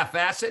you're going to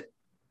half-ass it,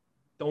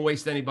 don't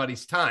waste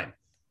anybody's time.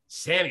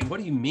 Sammy, what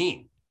do you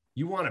mean?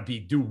 You want to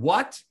do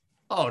what?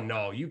 Oh,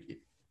 no,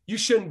 you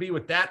shouldn't be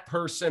with that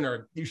person,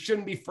 or you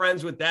shouldn't be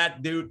friends with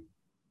that dude.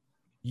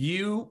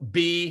 You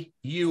be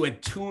you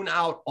and tune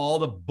out all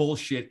the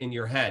bullshit in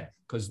your head,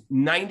 because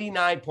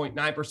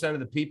 99.9% of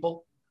the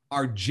people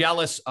are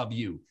jealous of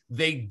you.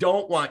 They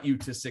don't want you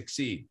to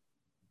succeed.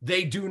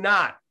 They do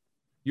not.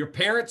 Your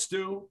parents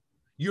do.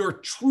 Your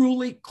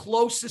truly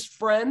closest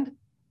friend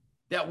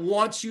that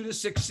wants you to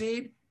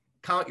succeed,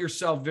 count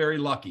yourself very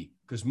lucky,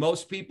 because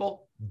most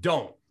people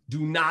don't. Do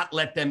not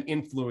let them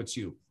influence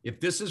you. If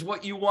this is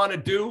what you want to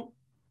do,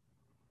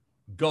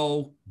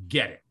 go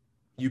get it.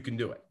 You can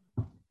do it.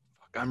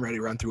 I'm ready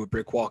to run through a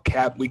brick wall.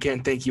 Cap, we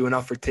can't thank you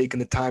enough for taking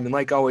the time. And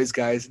like always,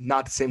 guys,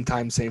 not the same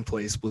time, same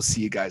place. We'll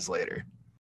see you guys later.